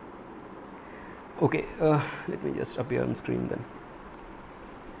 Okay, let me just appear on screen then.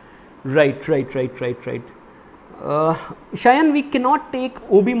 Right. Shayan, we cannot take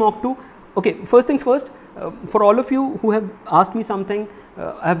OB Mock 2. Okay, first things first, for all of you who have asked me something,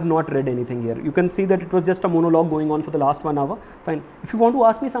 I have not read anything here. You can see that it was just a monologue going on for the last 1 hour. Fine. If you want to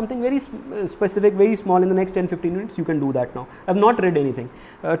ask me something very specific, very small in the next 10-15 minutes, you can do that now. I have not read anything.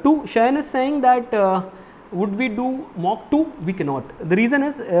 Two, Shayan is saying that would we do Mock 2? We cannot. The reason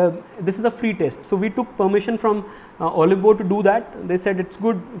is this is a free test. So we took permission from Oliveboard to do that. They said it's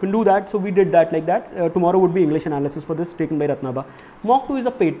good, you can do that. So we did that like that. Tomorrow would be English analysis for this taken by Ratnaba. Mock 2 is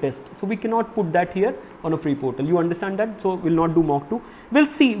a paid test. So we cannot put that here on a free portal. You understand that? So we'll not do Mock 2. We'll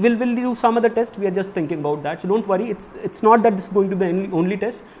see. We'll do some other test. We are just thinking about that. So don't worry. It's not that this is going to be the only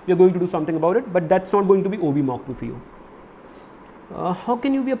test. We are going to do something about it. But that's not going to be OB Mock 2 for you. How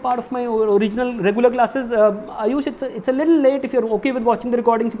can you be a part of my original regular classes? Ayush, it's a little late. If you're okay with watching the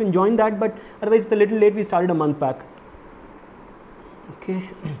recordings, you can join that, but otherwise it's a little late. We started a month back. Okay.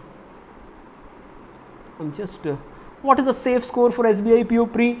 I'm just, what is a safe score for SBI PO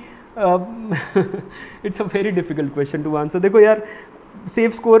Pre? It's a very difficult question to answer. Dekho yaar,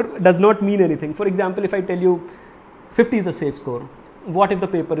 safe score does not mean anything. For example, if I tell you 50 is a safe score, what if the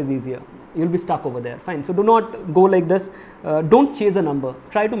paper is easier? You'll be stuck over there. Fine. So do not go like this. Don't chase a number.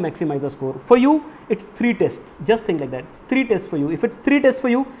 Try to maximize the score. For you, it's 3 tests. Just think like that. It's 3 tests for you. If it's 3 tests for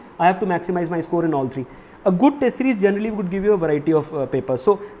you, I have to maximize my score in all 3. A good test series generally would give you a variety of papers.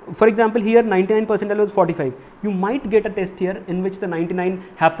 So, for example, here 99 percentile was 45. You might get a test here in which the 99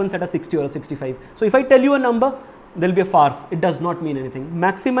 happens at a 60 or a 65. So, if I tell you a number, there will be a farce. It does not mean anything.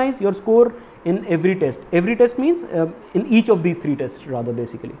 Maximize your score in every test. Every test means in each of these 3 tests rather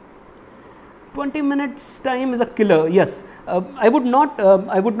basically. 20 minutes time is a killer. Yes, I would not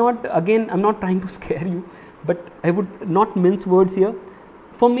again, I'm not trying to scare you, but I would not mince words here.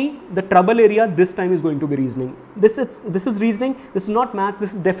 For me, the trouble area this time is going to be reasoning. This is reasoning. This is not maths.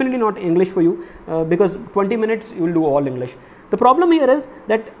 This is definitely not English for you because 20 minutes you will do all English. The problem here is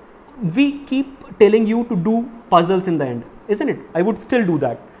that we keep telling you to do puzzles in the end, isn't it? I would still do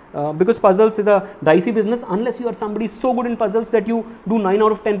that. Because puzzles is a dicey business unless you are somebody so good in puzzles that you do 9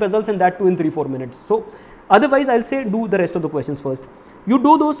 out of 10 puzzles and that too in 3-4 minutes. So otherwise I'll say do the rest of the questions first. You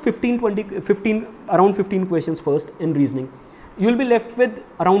do those 15 questions first in reasoning. You will be left with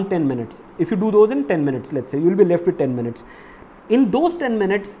around 10 minutes. If you do those in 10 minutes, let's say, you will be left with 10 minutes. In those 10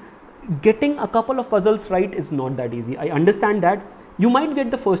 minutes, getting a couple of puzzles right is not that easy. I understand that. You might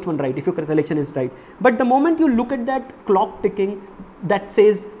get the first one right if your selection is right. But the moment you look at that clock ticking that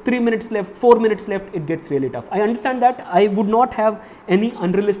says 3 minutes left, 4 minutes left, it gets really tough. I understand that. I would not have any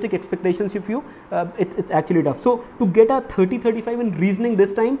unrealistic expectations of you. It's actually tough. So to get a 30-35 in reasoning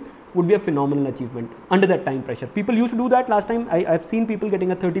this time would be a phenomenal achievement under that time pressure. People used to do that last time. I've seen people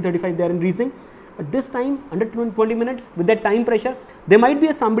getting a 30-35 there in reasoning. But this time, under 20 minutes, with that time pressure, there might be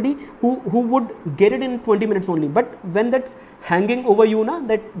somebody who would get it in 20 minutes only. But when that's hanging over you,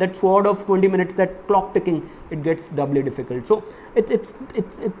 that sword of 20 minutes, that clock ticking, it gets doubly difficult. So it's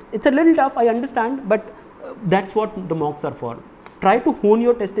a little tough, I understand, but that's what the mocks are for. Try to hone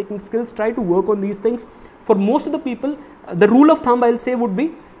your test taking skills, try to work on these things. For most of the people, the rule of thumb I'll say would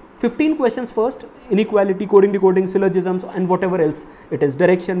be 15 questions first, inequality, coding, decoding, syllogisms and whatever else it is.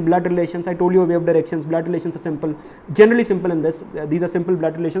 Direction, blood relations, I told you a way of directions, blood relations are simple, generally simple in this. These are simple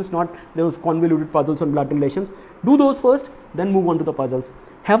blood relations, not those convoluted puzzles on blood relations. Do those first, then move on to the puzzles.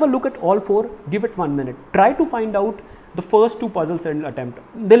 Have a look at all 4, give it 1 minute. Try to find out the first 2 puzzles and attempt.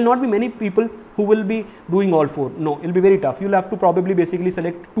 There will not be many people who will be doing all 4. No, it will be very tough. You will have to probably basically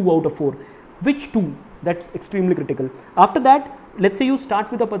select 2 out of 4. Which 2? That's extremely critical. After that, let's say you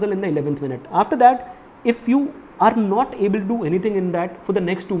start with a puzzle in the 11th minute. After that, if you are not able to do anything in that for the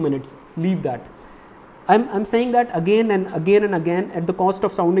next 2 minutes, leave that. I'm saying that again and again and again at the cost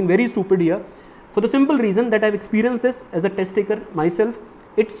of sounding very stupid here, for the simple reason that I've experienced this as a test taker myself.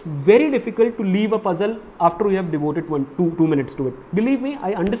 It's very difficult to leave a puzzle after you have devoted 2 minutes to it. Believe me,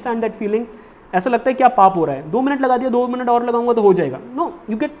 I understand that feeling. ऐसा लगता है क्या पाप हो रहा है, 2 minute लगा दिया, 2 मिनट और लगाऊंगा तो हो जाएगा. No,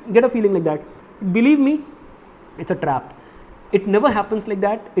 you get a feeling like that. Believe me, it's a trap. It never happens like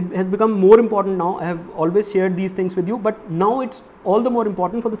that. It has become more important now. I have always shared these things with you, but now it's all the more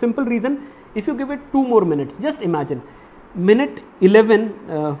important for the simple reason, if you give it 2 more minutes, just imagine, minute 11,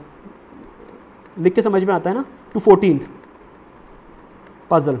 लिख के समझ में आता है ना, to 14th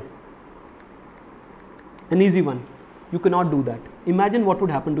puzzle, an easy one. You cannot do that. Imagine what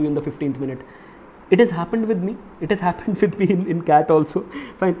would happen to you in the 15th minute. It has happened with me. It has happened with me in CAT also.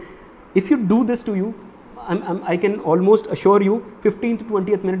 Fine. If you do this to you, I can almost assure you 15th to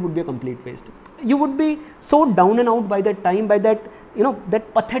 20th minute would be a complete waste. You would be so down and out by that time, by that, you know,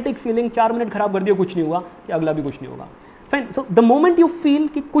 that pathetic feeling, 4 minute खराब कर दिया, कुछ नहीं हुआ, कि अगला भी कुछ नहीं होगा. Fine. So the moment you feel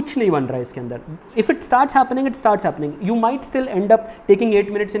कि कुछ नहीं बन रहा है इसके अंदर, if it starts happening, it starts happening. You might still end up taking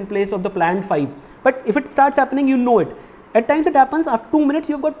 8 minutes in place of the planned 5. But if it starts happening, you know it. At times it happens after 2 minutes,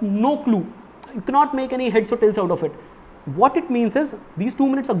 you've got no clue. You cannot make any heads or tails out of it. What it means is these 2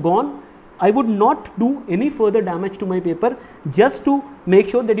 minutes are gone. I would not do any further damage to my paper just to make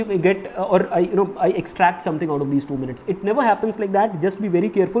sure that you get I extract something out of these 2 minutes. It never happens like that. Just be very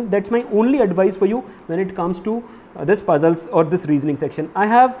careful. That's my only advice for you when it comes to this puzzles or this reasoning section. I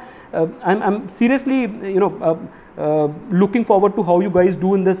have I'm seriously looking forward to how you guys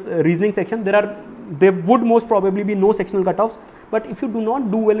do in this reasoning section. There would most probably be no sectional cutoffs, but if you do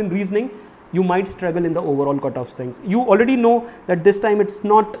not do well in reasoning, you might struggle in the overall cutoffs things. You already know that this time it's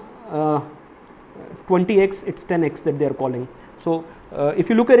not 20x, it's 10x that they are calling. So if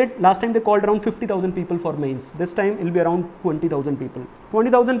you look at it, last time they called around 50,000 people for mains. This time it will be around 20,000 people.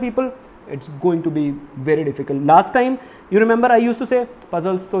 20,000 people, it's going to be very difficult. Last time, you remember I used to say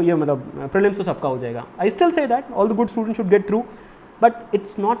puzzles तो ये मतलब prelims तो सबका हो जाएगा. I still say that all the good students should get through, but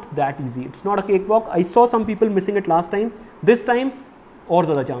it's not that easy. It's not a cakewalk. I saw some people missing it last time. This time और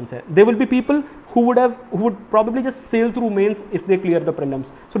ज़्यादा chance है. There will be people who would probably just sail through mains if they clear the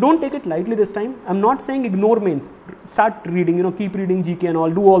prelims. So don't take it lightly this time. I'm not saying ignore mains. Start reading, keep reading GK and all,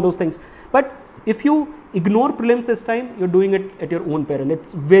 do all those things. But if you ignore prelims this time, you're doing it at your own peril.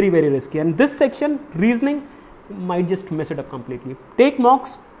 It's very, very risky. And this section, reasoning, might just mess it up completely. Take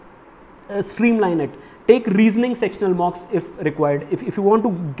mocks, streamline it. Take reasoning sectional mocks if required. If you want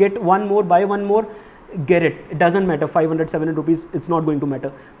to get one more, buy one more, get it. It doesn't matter, 500, 700 rupees, it's not going to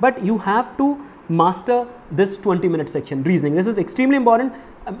matter. But you have to master this 20-minute section, reasoning. This is extremely important.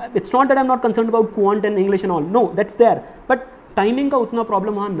 It's not that I'm not concerned about quant and English and all. No, that's there. But timing का उतना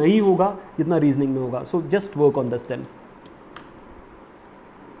problem वहाँ नहीं होगा जितना reasoning में होगा. So just work on this then.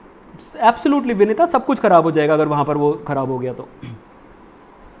 Absolutely Vinita, सब कुछ खराब हो जाएगा अगर वहाँ पर वो खराब हो गया तो.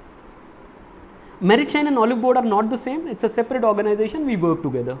 Meritshine and Oliveboard are not the same. It's a separate organization. We work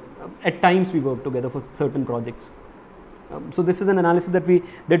together. At times we work together for certain projects. So this is an analysis that we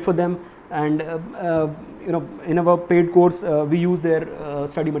did for them, and in our paid course we use their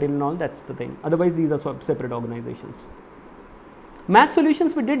study material and all. That's the thing. Otherwise these are separate organizations. Math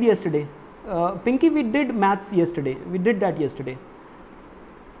solutions we did yesterday. Pinky, we did maths yesterday. We did that yesterday.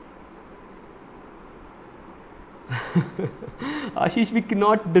 Ashish, we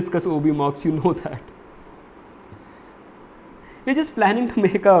cannot discuss OB mocks, you know that. We're just planning to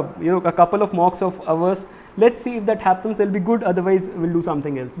make a couple of mocks of ours. Let's see if that happens. They'll be good. Otherwise, we'll do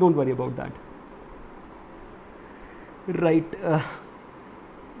something else. Don't worry about that. Right.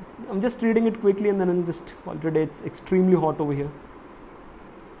 I'm just reading it quickly and then I'm just already it's extremely hot over here.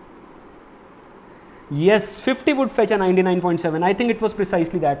 Yes, 50 would fetch a 99.7. I think it was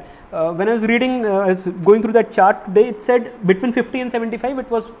precisely that. When I was reading, I was going through that chart today, it said between 50 and 75,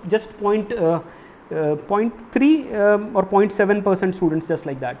 it was just 0.3 or 0.7% students, just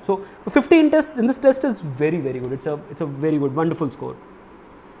like that. So for 50 in this test is very, very good. It's a very good, wonderful score.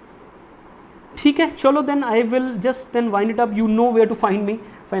 ठीक है, चलो then I will just then wind it up. You know where to find me.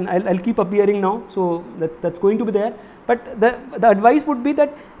 Fine, I'll keep appearing now. So that's going to be there. But the advice would be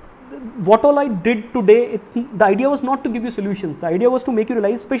that what all I did today, the idea was not to give you solutions. The idea was to make you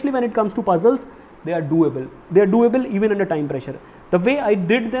realize, especially when it comes to puzzles, they are doable. They are doable even under time pressure. The way I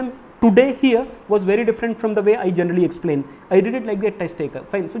did them today here was very different from the way I generally explain. I did it like a test taker.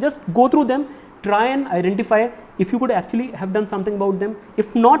 Fine. So just go through them, try and identify if you could actually have done something about them.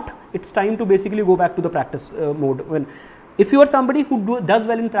 If not, it's time to basically go back to the practice mode. If you are somebody who does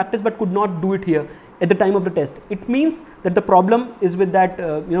well in practice but could not do it here at the time of the test, it means that the problem is with that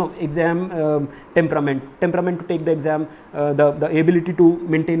exam temperament to take the exam, the ability to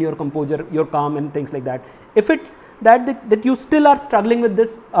maintain your composure, your calm and things like that. If it's that you still are struggling with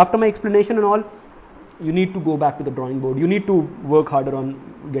this after my explanation and all, you need to go back to the drawing board. You need to work harder on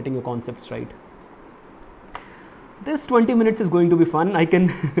getting your concepts right. This 20 minutes is going to be fun, I can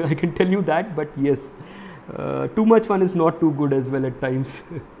I can tell you that, but yes, too much fun is not too good as well at times.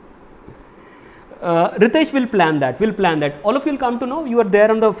 Ritesh will plan that. All of you will come to know. You are there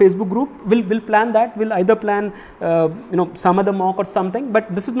on the Facebook group. We'll plan that. We'll either plan some other mock or something.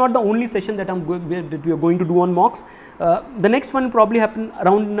 But this is not the only session that we are going to do on mocks. The next one will probably happen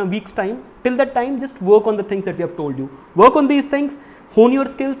around in a week's time. Till that time, just work on the things that we have told you. Work on these things. Hone your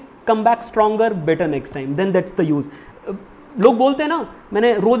skills. Come back stronger, better next time. Then that's the use. लोग बोलते हैं ना,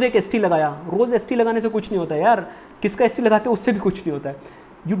 मैंने रोज एक ST लगाया. रोज ST लगाने से कुछ नहीं होता है यार. किसका ST लगाते हैं उससे भी कुछ नहीं होता है.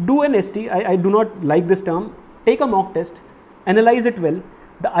 You do an ST, I do not like this term, take a mock test, analyze it well.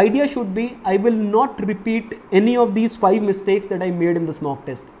 The idea should be, I will not repeat any of these 5 mistakes that I made in this mock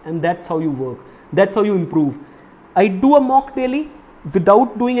test, and that's how you work, that's how you improve. I do a mock daily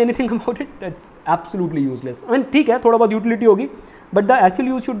without doing anything about it, that's absolutely useless. I mean, ठीक है, थोड़ा बहुत utility होगी, but the actual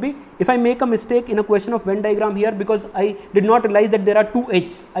use should be, if I make a mistake in a question of Venn diagram here because I did not realize that there are 2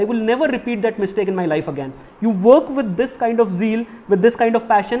 H's, I will never repeat that mistake in my life again. You work with this kind of zeal, with this kind of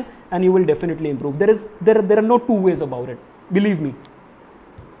passion, and you will definitely improve. There are no two ways about it, believe me.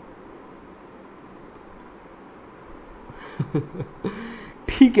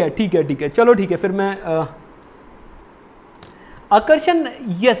 ठीक है, चलो ठीक है, फिर मैं Akarshan,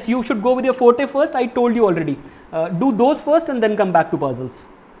 yes, you should go with your forte first. I told you already. Do those first and then come back to puzzles.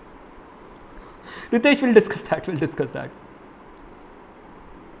 Ritesh will discuss that.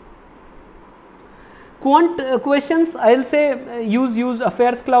 Quant questions, I'll say use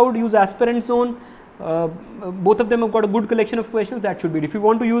affairs cloud, use aspirant zone. Both of them have got a good collection of questions. That should be it. If you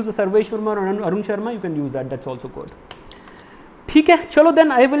want to use the Sarvesh Sharma or Arun Sharma, you can use that. That's also good. ठीक है, चलो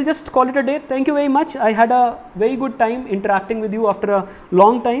then I will just call it a day. Thank you very much. I had a very good time interacting with you after a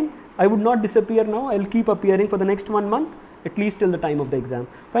long time. I would not disappear now. I will keep appearing for the next 1 month, at least till the time of the exam.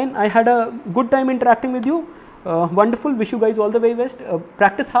 Fine. I had a good time interacting with you. Wonderful. Wish you guys all the very best.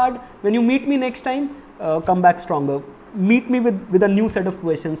 Practice hard. When you meet me next time, come back stronger. Meet me with a new set of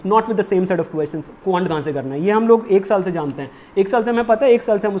questions, not with the same set of questions. Quant कहाँ से करना है, ये हम लोग 1 साल से जानते हैं. 1 साल से हमें पता है, 1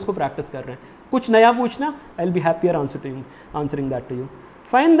 साल से हम उसको प्रैक्टिस कर रहे हैं. कुछ नया पूछना, I'll be happier answering that to you.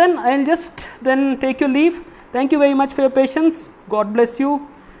 Fine, then I'll just then take your leave. Thank you very much for your patience. God bless you.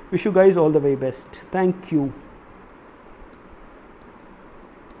 Wish you guys all the very best. Thank you.